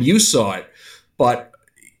when you saw it, but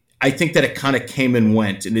I think that it kind of came and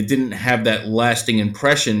went, and it didn't have that lasting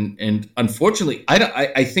impression. And unfortunately,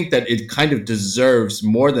 I think that it kind of deserves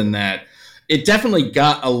more than that. It definitely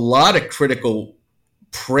got a lot of critical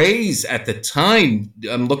praise at the time.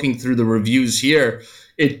 I'm looking through the reviews here.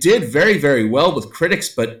 It did very, very well with critics,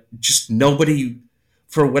 but just nobody,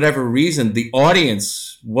 for whatever reason, the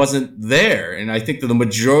audience wasn't there. And I think that the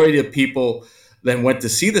majority of people that went to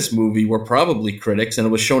see this movie were probably critics, and it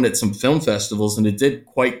was shown at some film festivals, and it did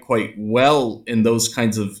quite well in those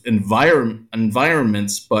kinds of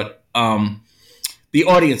environments. But the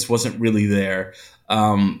audience wasn't really there.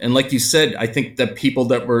 And like you said, I think that people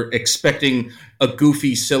that were expecting a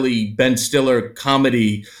goofy, silly Ben Stiller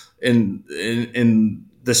comedy in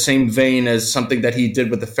the same vein as something that he did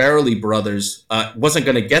with the Farrelly brothers wasn't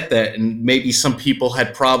going to get that. And maybe some people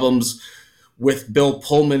had problems with Bill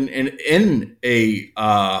Pullman in a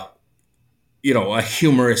a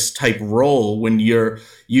humorous type role when you're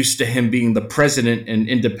used to him being the president in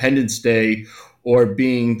Independence Day, or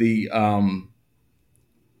being the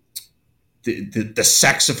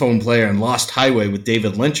saxophone player in Lost Highway with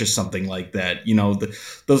David Lynch or something like that.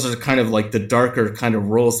 Those are kind of like the darker kind of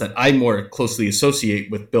roles that I more closely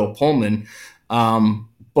associate with Bill Pullman.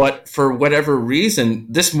 But for whatever reason,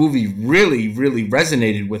 this movie really, really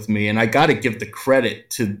resonated with me. And I got to give the credit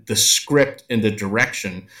to the script and the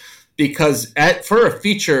direction, because for a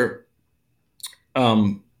feature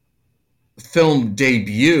film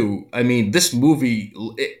debut, I mean, this movie,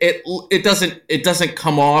 it doesn't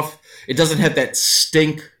come off. It doesn't have that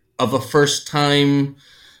stink of a first time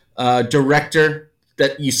director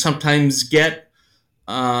that you sometimes get.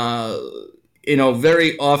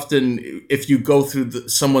 Very often, if you go through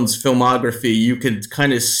someone's filmography, you can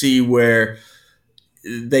kind of see where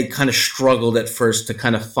they kind of struggled at first to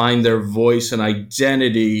kind of find their voice and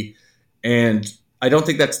identity. And I don't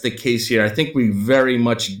think that's the case here. I think we very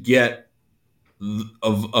much get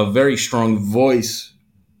a very strong voice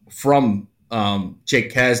from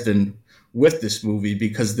Jake Kasdan with this movie,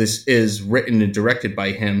 because this is written and directed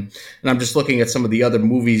by him. And I'm just looking at some of the other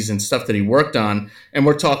movies and stuff that he worked on, and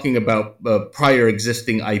we're talking about prior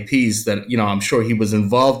existing IPs that, I'm sure he was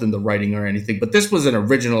involved in the writing or anything, but this was an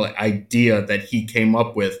original idea that he came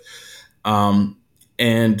up with.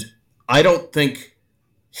 And I don't think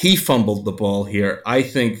he fumbled the ball here. I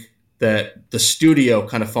think that the studio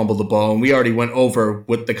kind of fumbled the ball, and we already went over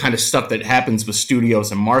with the kind of stuff that happens with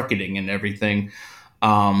studios and marketing and everything.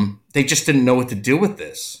 They just didn't know what to do with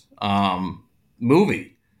this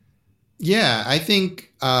movie. Yeah, I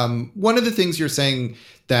think one of the things you're saying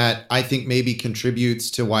that I think maybe contributes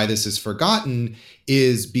to why this is forgotten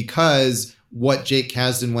is because what Jake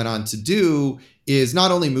Kasdan went on to do is not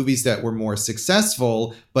only movies that were more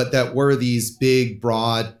successful, but that were these big,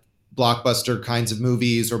 broad, blockbuster kinds of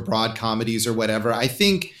movies or broad comedies or whatever. I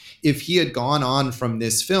think if he had gone on from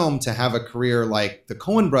this film to have a career like the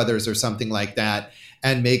Coen brothers or something like that,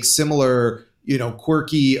 and make similar,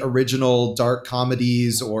 quirky, original, dark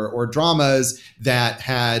comedies or dramas that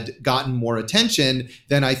had gotten more attention,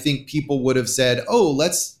 then I think people would have said, oh,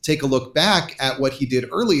 let's take a look back at what he did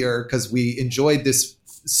earlier, because we enjoyed this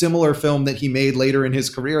similar film that he made later in his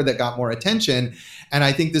career that got more attention. And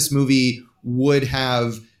I think this movie would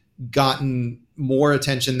have gotten more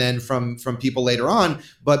attention then from people later on.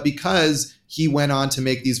 But because he went on to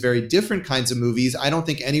make these very different kinds of movies, I don't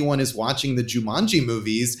think anyone is watching the Jumanji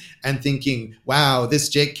movies and thinking, wow, this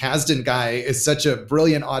Jake Kasdan guy is such a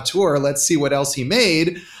brilliant auteur. Let's see what else he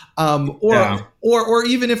made. Or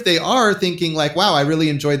even if they are thinking like, wow, I really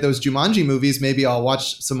enjoyed those Jumanji movies, maybe I'll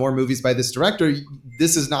watch some more movies by this director.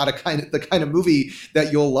 This is not the kind of movie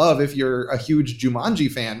that you'll love if you're a huge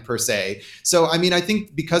Jumanji fan per se. So, I mean, I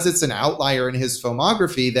think because it's an outlier in his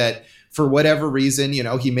filmography that for whatever reason,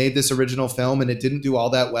 he made this original film and it didn't do all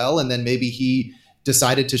that well. And then maybe he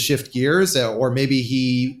decided to shift gears, or maybe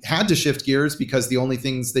he had to shift gears because the only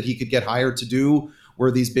things that he could get hired to do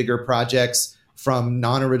were these bigger projects from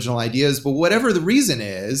non-original ideas. But whatever the reason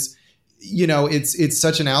is, it's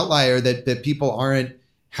such an outlier that people aren't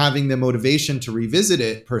having the motivation to revisit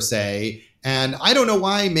it per se. And I don't know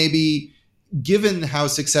why, maybe given how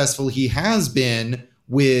successful he has been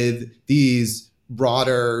with these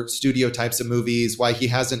broader studio types of movies, why he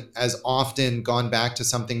hasn't as often gone back to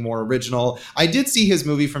something more original. I did see his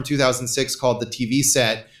movie from 2006 called The TV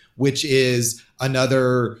Set, which is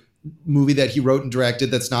another movie that he wrote and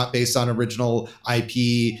directed that's not based on original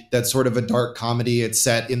IP. That's sort of a dark comedy. It's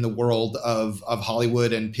set in the world of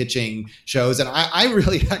Hollywood and pitching shows. And I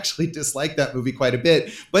really actually dislike that movie quite a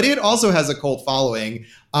bit, but it also has a cult following.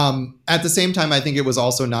 At the same time, I think it was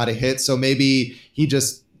also not a hit. So maybe he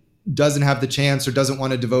just doesn't have the chance or doesn't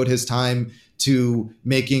want to devote his time to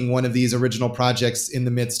making one of these original projects in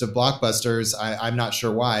the midst of blockbusters. I'm not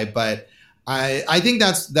sure why, but I think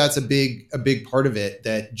that's a big part of it,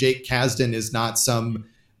 that Jake Kasdan is not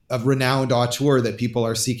a renowned auteur that people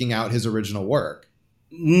are seeking out his original work.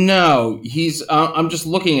 No, he's. I'm just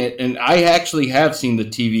looking at, and I actually have seen The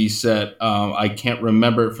TV Set. I can't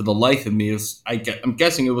remember it for the life of me. I'm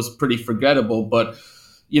guessing it was pretty forgettable, but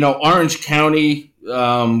Orange County,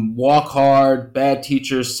 Walk Hard, Bad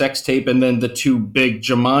Teachers, Sex Tape, and then the two big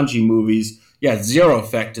Jumanji movies. Yeah, Zero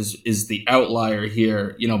Effect is the outlier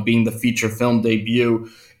here, being the feature film debut.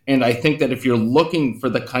 And I think that if you're looking for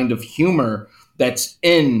the kind of humor that's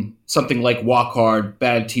in something like Walk Hard,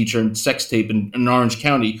 Bad Teacher, and Sex Tape in Orange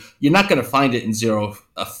County, you're not going to find it in Zero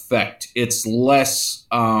Effect. It's less...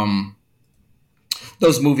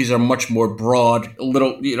 those movies are much more broad, a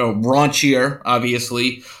little, raunchier,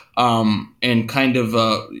 obviously, and kind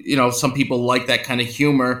of, some people like that kind of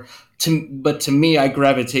humor. But to me, I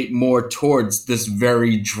gravitate more towards this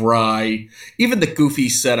very dry, even the goofy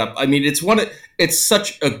setup. I mean, it's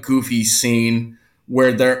such a goofy scene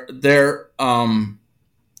where they're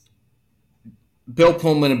Bill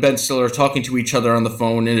Pullman and Ben Stiller are talking to each other on the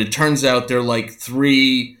phone, and it turns out they're like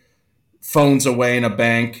 3 phones away in a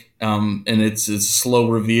bank, and it's a slow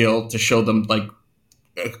reveal to show them like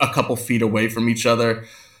a couple feet away from each other.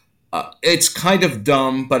 It's kind of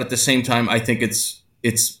dumb, but at the same time, I think it's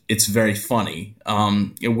very funny.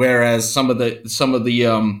 Whereas some of the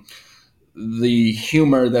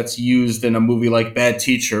humor that's used in a movie like Bad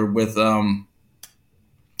Teacher with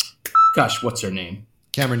what's her name?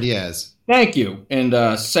 Cameron Diaz. Thank you.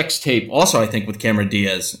 And Sex Tape, also I think with Cameron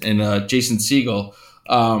Diaz and Jason Segel.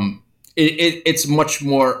 It's much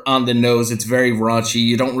more on the nose. It's very raunchy.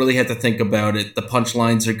 You don't really have to think about it. The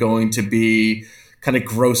punchlines are going to be kind of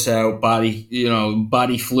gross out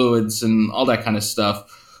body fluids and all that kind of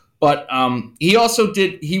stuff. But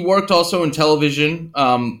he worked also in television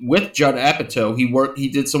with Judd Apatow. He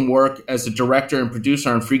did some work as a director and producer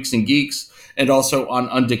on Freaks and Geeks, and also on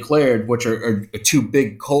Undeclared, which are 2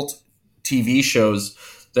 big cult TV shows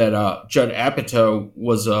that Judd Apatow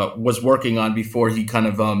was working on before he kind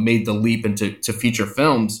of made the leap into feature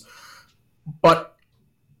films. But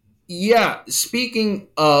yeah, speaking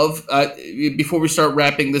of, before we start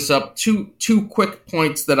wrapping this up, two quick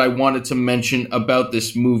points that I wanted to mention about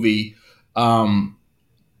this movie.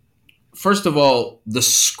 First of all, the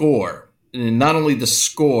score. And not only the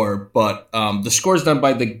score, but the score is done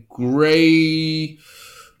by the Gray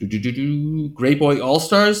Boy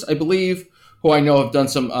All-Stars, I believe, who I know have done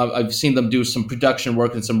some, I've seen them do some production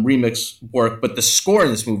work and some remix work, but the score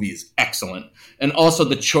in this movie is excellent. And also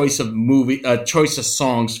the choice of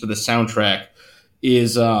songs for the soundtrack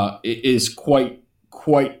is quite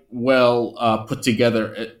well put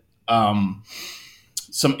together.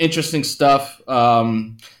 Some interesting stuff.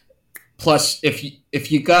 Plus,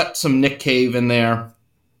 if you got some Nick Cave in there,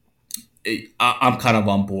 I'm kind of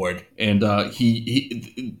on board. And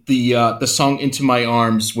the song "Into My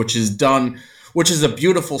Arms," which is a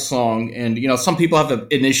beautiful song, and some people have an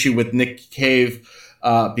issue with Nick Cave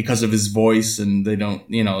because of his voice, and they don't,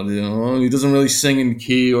 he doesn't really sing in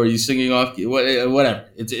key, or he's singing off key, whatever.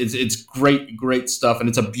 It's great stuff, and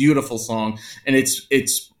it's a beautiful song, and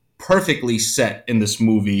it's perfectly set in this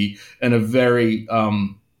movie, and a very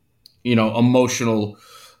emotional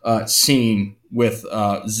scene with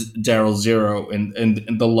Daryl Zero and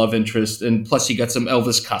the love interest, and plus you got some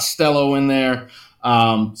Elvis Costello in there.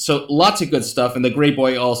 So lots of good stuff, and the Great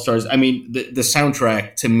Boy All Stars. I mean, the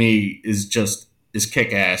soundtrack to me is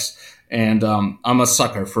kick ass, and I'm a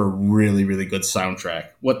sucker for a really, really good soundtrack.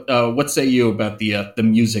 What say you about the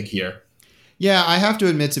music here? Yeah, I have to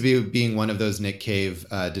admit to being one of those Nick Cave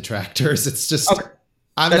detractors. It's just okay.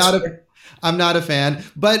 I'm not a fan,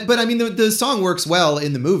 but I mean the song works well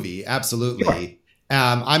in the movie, absolutely. Right.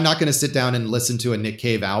 I'm not going to sit down and listen to a Nick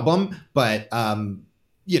Cave album, but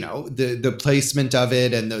the placement of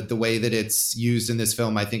it and the way that it's used in this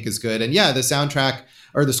film, I think is good. And yeah, the soundtrack,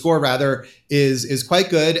 or the score rather, is quite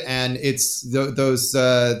good, and it's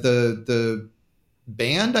the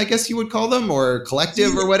band, I guess you would call them, or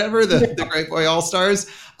collective or whatever, the Great Boy All Stars.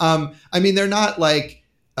 I mean, they're not like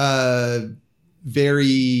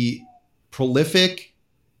very prolific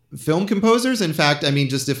film composers. In fact, I mean,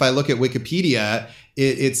 just if I look at Wikipedia,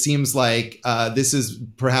 it seems like this is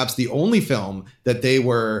perhaps the only film that they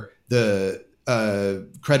were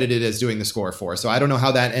credited as doing the score for. So I don't know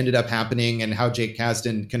how that ended up happening and how Jake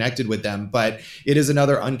Kasdan connected with them, but it is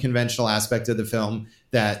another unconventional aspect of the film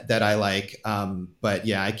that I like. But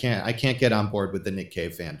yeah, I can't get on board with the Nick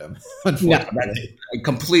Cave fandom, unfortunately. Yeah,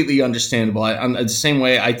 completely understandable. I'm the same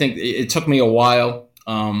way. I think it took me a while,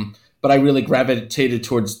 but I really gravitated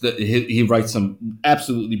towards he writes some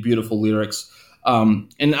absolutely beautiful lyrics.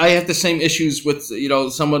 And I have the same issues with,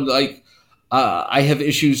 someone like, I have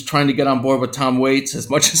issues trying to get on board with Tom Waits as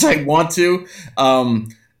much as I want to.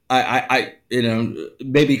 I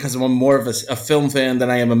maybe because I'm more of a film fan than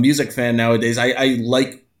I am a music fan nowadays. I'm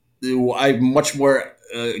much more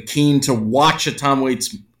keen to watch a Tom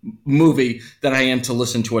Waits movie than I am to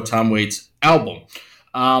listen to a Tom Waits album.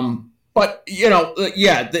 But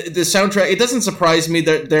yeah, the soundtrack, it doesn't surprise me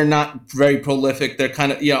that they're not very prolific. They're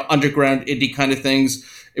kind of, underground indie kind of things.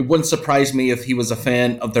 It wouldn't surprise me if he was a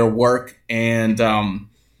fan of their work and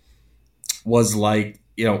was like,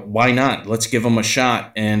 why not? Let's give them a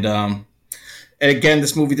shot. And again,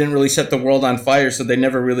 this movie didn't really set the world on fire, so they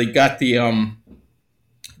never really got to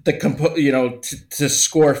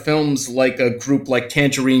score films like a group like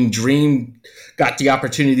Tangerine Dream got the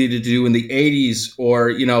opportunity to do in the 80s,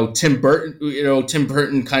 or Tim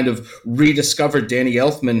Burton kind of rediscovered Danny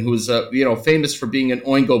Elfman, who's famous for being an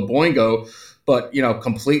Oingo Boingo, but didn't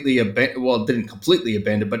completely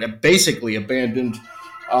abandon, but basically abandoned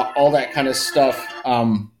all that kind of stuff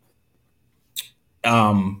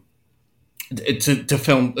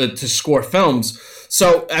to score films.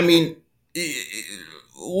 So I mean,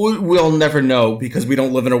 we'll never know because we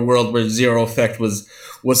don't live in a world where Zero Effect was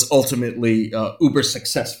ultimately uber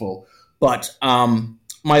successful. But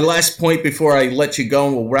my last point before I let you go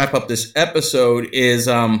and we'll wrap up this episode is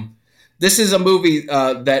this is a movie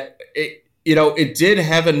that it did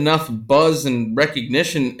have enough buzz and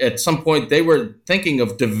recognition. At some point, they were thinking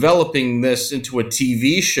of developing this into a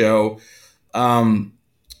TV show.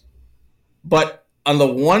 But on the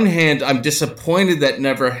one hand, I'm disappointed that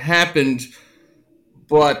never happened.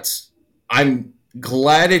 But I'm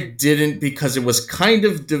glad it didn't, because it was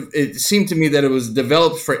it seemed to me that it was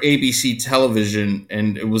developed for ABC television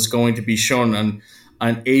and it was going to be shown on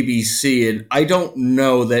ABC. And I don't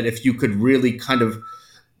know that if you could really kind of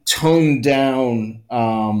tone down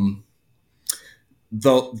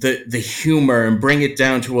the humor and bring it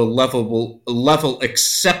down to a level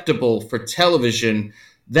acceptable for television.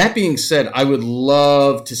 That being said, I would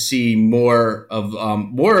love to see more of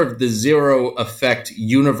the Zero Effect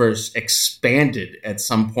universe expanded at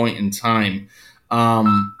some point in time.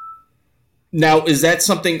 Now, is that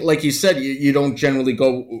something, like you said, you don't generally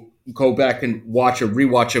go back and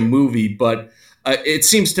rewatch a movie, but it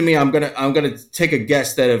seems to me I'm gonna take a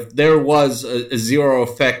guess that if there was a Zero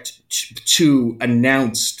Effect 2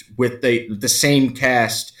 announced with the same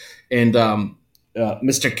cast and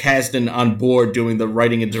Mr. Kasdan on board doing the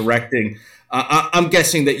writing and directing, I'm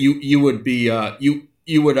guessing that you would be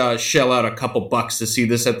you would shell out a couple bucks to see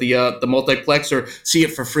this at the multiplex or see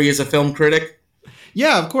it for free as a film critic.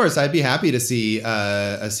 Yeah, of course. I'd be happy to see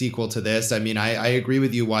a sequel to this. I mean, I agree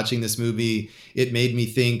with you. Watching this movie, it made me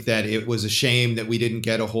think that it was a shame that we didn't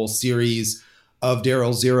get a whole series of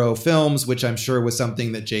Daryl Zero films, which I'm sure was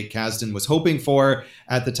something that Jake Kasdan was hoping for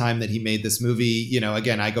at the time that he made this movie.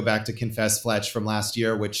 Again, I go back to Confess Fletch from last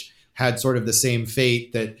year, which had sort of the same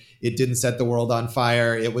fate, that it didn't set the world on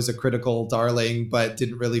fire. It was a critical darling, but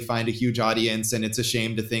didn't really find a huge audience. And it's a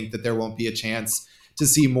shame to think that there won't be a chance to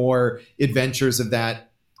see more adventures of that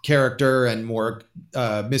character and more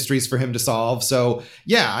mysteries for him to solve. So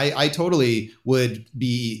yeah, I totally would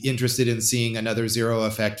be interested in seeing another Zero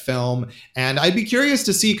Effect film. And I'd be curious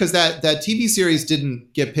to see, because that TV series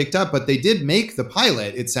didn't get picked up, but they did make the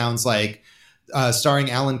pilot, it sounds like, starring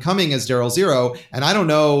Alan Cumming as Daryl Zero. And I don't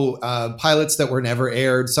know, pilots that were never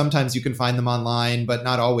aired, sometimes you can find them online, but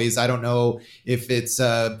not always. I don't know if it's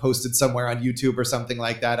posted somewhere on YouTube or something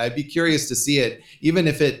like that. I'd be curious to see it, even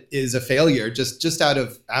if it is a failure, just out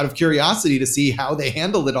of curiosity to see how they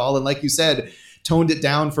handled it all. And like you said, toned it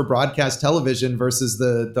down for broadcast television versus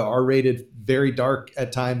the R-rated, very dark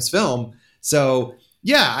at times film. So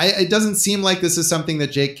yeah, it doesn't seem like this is something that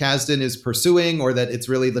Jake Kasdan is pursuing, or that it's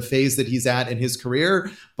really the phase that he's at in his career.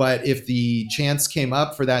 But if the chance came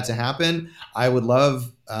up for that to happen, I would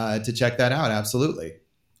love to check that out. Absolutely.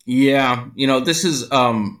 Yeah, this is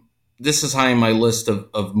high on my list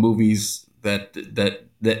of movies that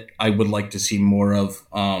I would like to see more of.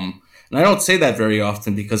 And I don't say that very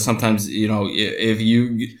often, because sometimes if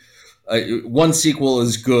you one sequel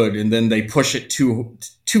is good and then they push it too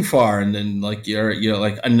far, and then you're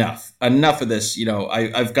like enough of this.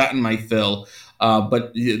 I've gotten my fill.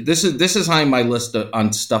 But this is high on my list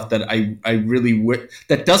on stuff that I really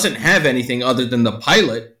that doesn't have anything other than the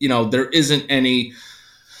pilot. There isn't any.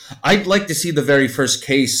 I'd like to see the very first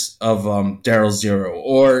case of Daryl Zero,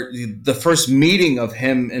 or the first meeting of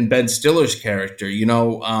him and Ben Stiller's character.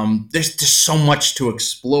 There's just so much to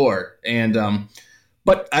explore. And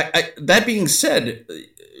but that being said,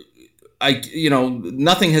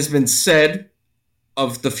 nothing has been said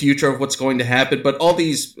of the future of what's going to happen. But all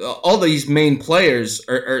these main players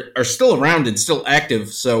are still around and still active.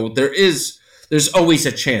 So there's always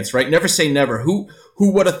a chance, right? Never say never. Who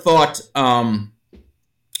would have thought? When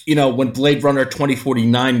Blade Runner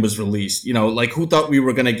 2049 was released, who thought we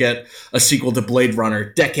were going to get a sequel to Blade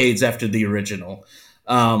Runner decades after the original?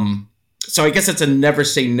 So I guess it's a never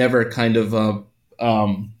say never kind of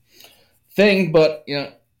thing, but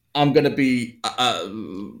I'm gonna be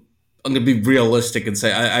realistic and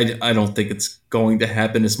say I don't think it's going to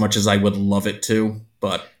happen as much as I would love it to,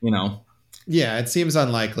 but Yeah, it seems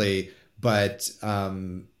unlikely, but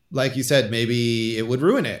like you said, maybe it would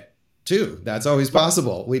ruin it too. That's always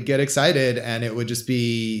possible. We'd get excited and it would just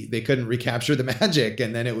be, they couldn't recapture the magic,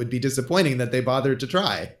 and then it would be disappointing that they bothered to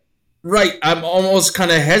try. Right. I'm almost kind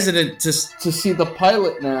of hesitant to see the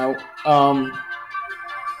pilot now,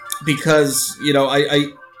 because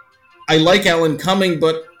I like Alan Cumming,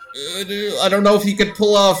 but I don't know if he could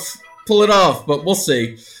pull it off. But we'll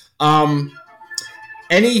see.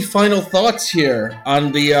 Any final thoughts here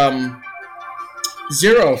on the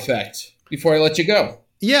Zero Effect before I let you go?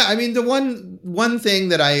 Yeah, I mean, the one thing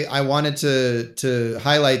that I wanted to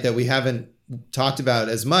highlight that we haven't talked about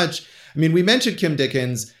as much. I mean, we mentioned Kim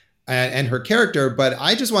Dickens and her character, but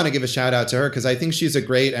I just want to give a shout out to her because I think she's a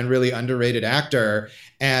great and really underrated actor.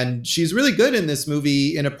 And she's really good in this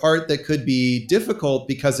movie in a part that could be difficult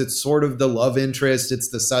because it's sort of the love interest. It's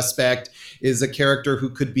the suspect, is a character who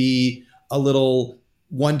could be a little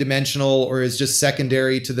one-dimensional or is just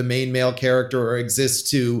secondary to the main male character or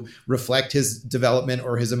exists to reflect his development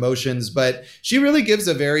or his emotions. But she really gives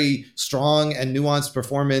a very strong and nuanced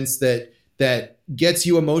performance that gets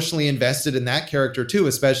you emotionally invested in that character too,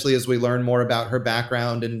 especially as we learn more about her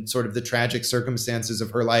background and sort of the tragic circumstances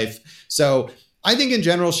of her life. So I think in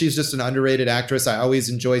general, she's just an underrated actress. I always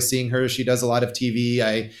enjoy seeing her. She does a lot of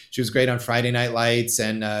TV. She was great on Friday Night Lights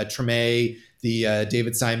and Treme, the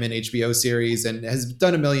David Simon HBO series, and has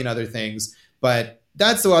done a million other things. But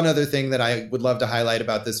that's the one other thing that I would love to highlight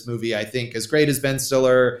about this movie. I think as great as Ben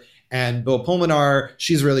Stiller and Bill Pullman are,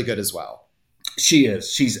 she's really good as well. She is.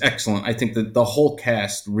 She's excellent. I think that the whole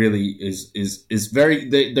cast really is very.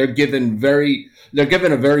 They're given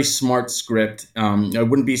a very smart script. I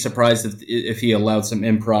wouldn't be surprised if he allowed some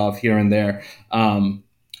improv here and there,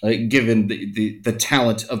 given the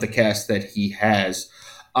talent of the cast that he has.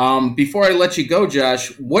 Before I let you go,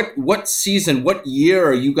 Josh, what season, what year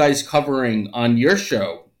are you guys covering on your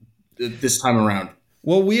show this time around?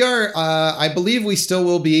 Well, we are, I believe we still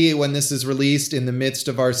will be, when this is released, in the midst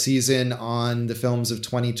of our season on the films of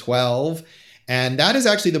 2012. And that is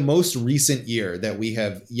actually the most recent year that we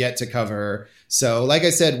have yet to cover. So like I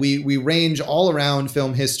said, we range all around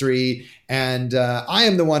film history. And I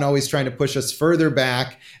am the one always trying to push us further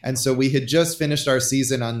back. And so we had just finished our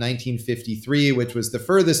season on 1953, which was the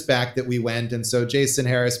furthest back that we went. And so Jason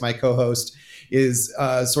Harris, my co-host, is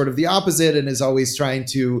sort of the opposite and is always trying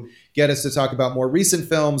to get us to talk about more recent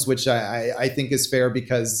films, which I think is fair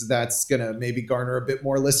because that's going to maybe garner a bit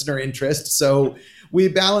more listener interest. So we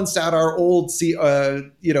balanced out our old,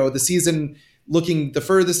 the season looking the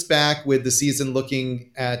furthest back with the season looking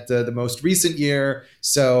at the most recent year.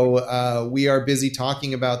 So we are busy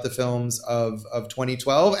talking about the films of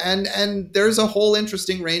 2012. And there's a whole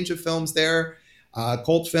interesting range of films there.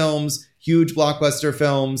 Cult films, huge blockbuster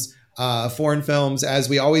films, foreign films, as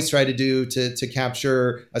we always try to do to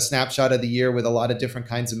capture a snapshot of the year with a lot of different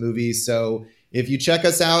kinds of movies. So if you check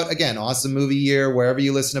us out, again, Awesome Movie Year, wherever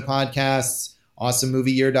you listen to podcasts,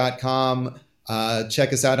 awesomemovieyear.com.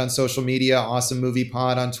 Check us out on social media, Awesome Movie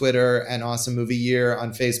Pod on Twitter and Awesome Movie Year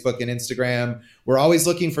on Facebook and Instagram. We're always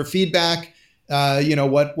looking for feedback.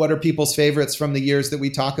 What are people's favorites from the years that we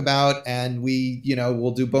talk about? And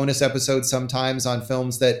we'll do bonus episodes sometimes on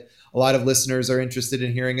films that a lot of listeners are interested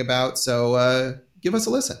in hearing about. So give us a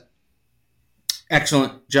listen.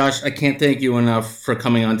 Excellent. Josh, I can't thank you enough for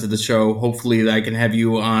coming onto the show. Hopefully I can have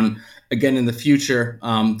you on again in the future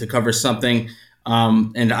to cover something.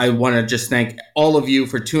 And I want to just thank all of you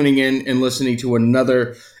for tuning in and listening to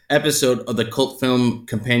another episode of the Cult Film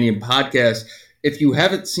Companion Podcast. If you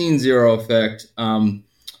haven't seen Zero Effect,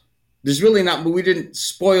 there's really not, we didn't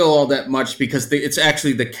spoil all that much because it's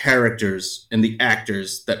actually the characters and the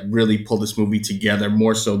actors that really pull this movie together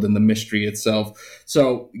more so than the mystery itself.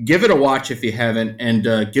 So give it a watch if you haven't, and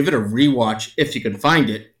give it a rewatch if you can find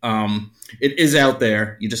it. It is out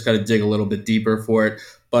there. You just got to dig a little bit deeper for it.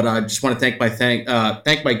 But I just want to thank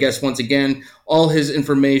my guest once again. All his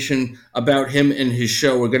information about him and his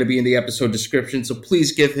show are going to be in the episode description. So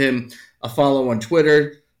please give him a follow on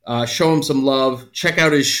Twitter. Show him some love. Check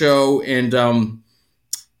out his show. And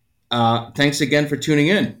thanks again for tuning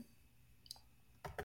in.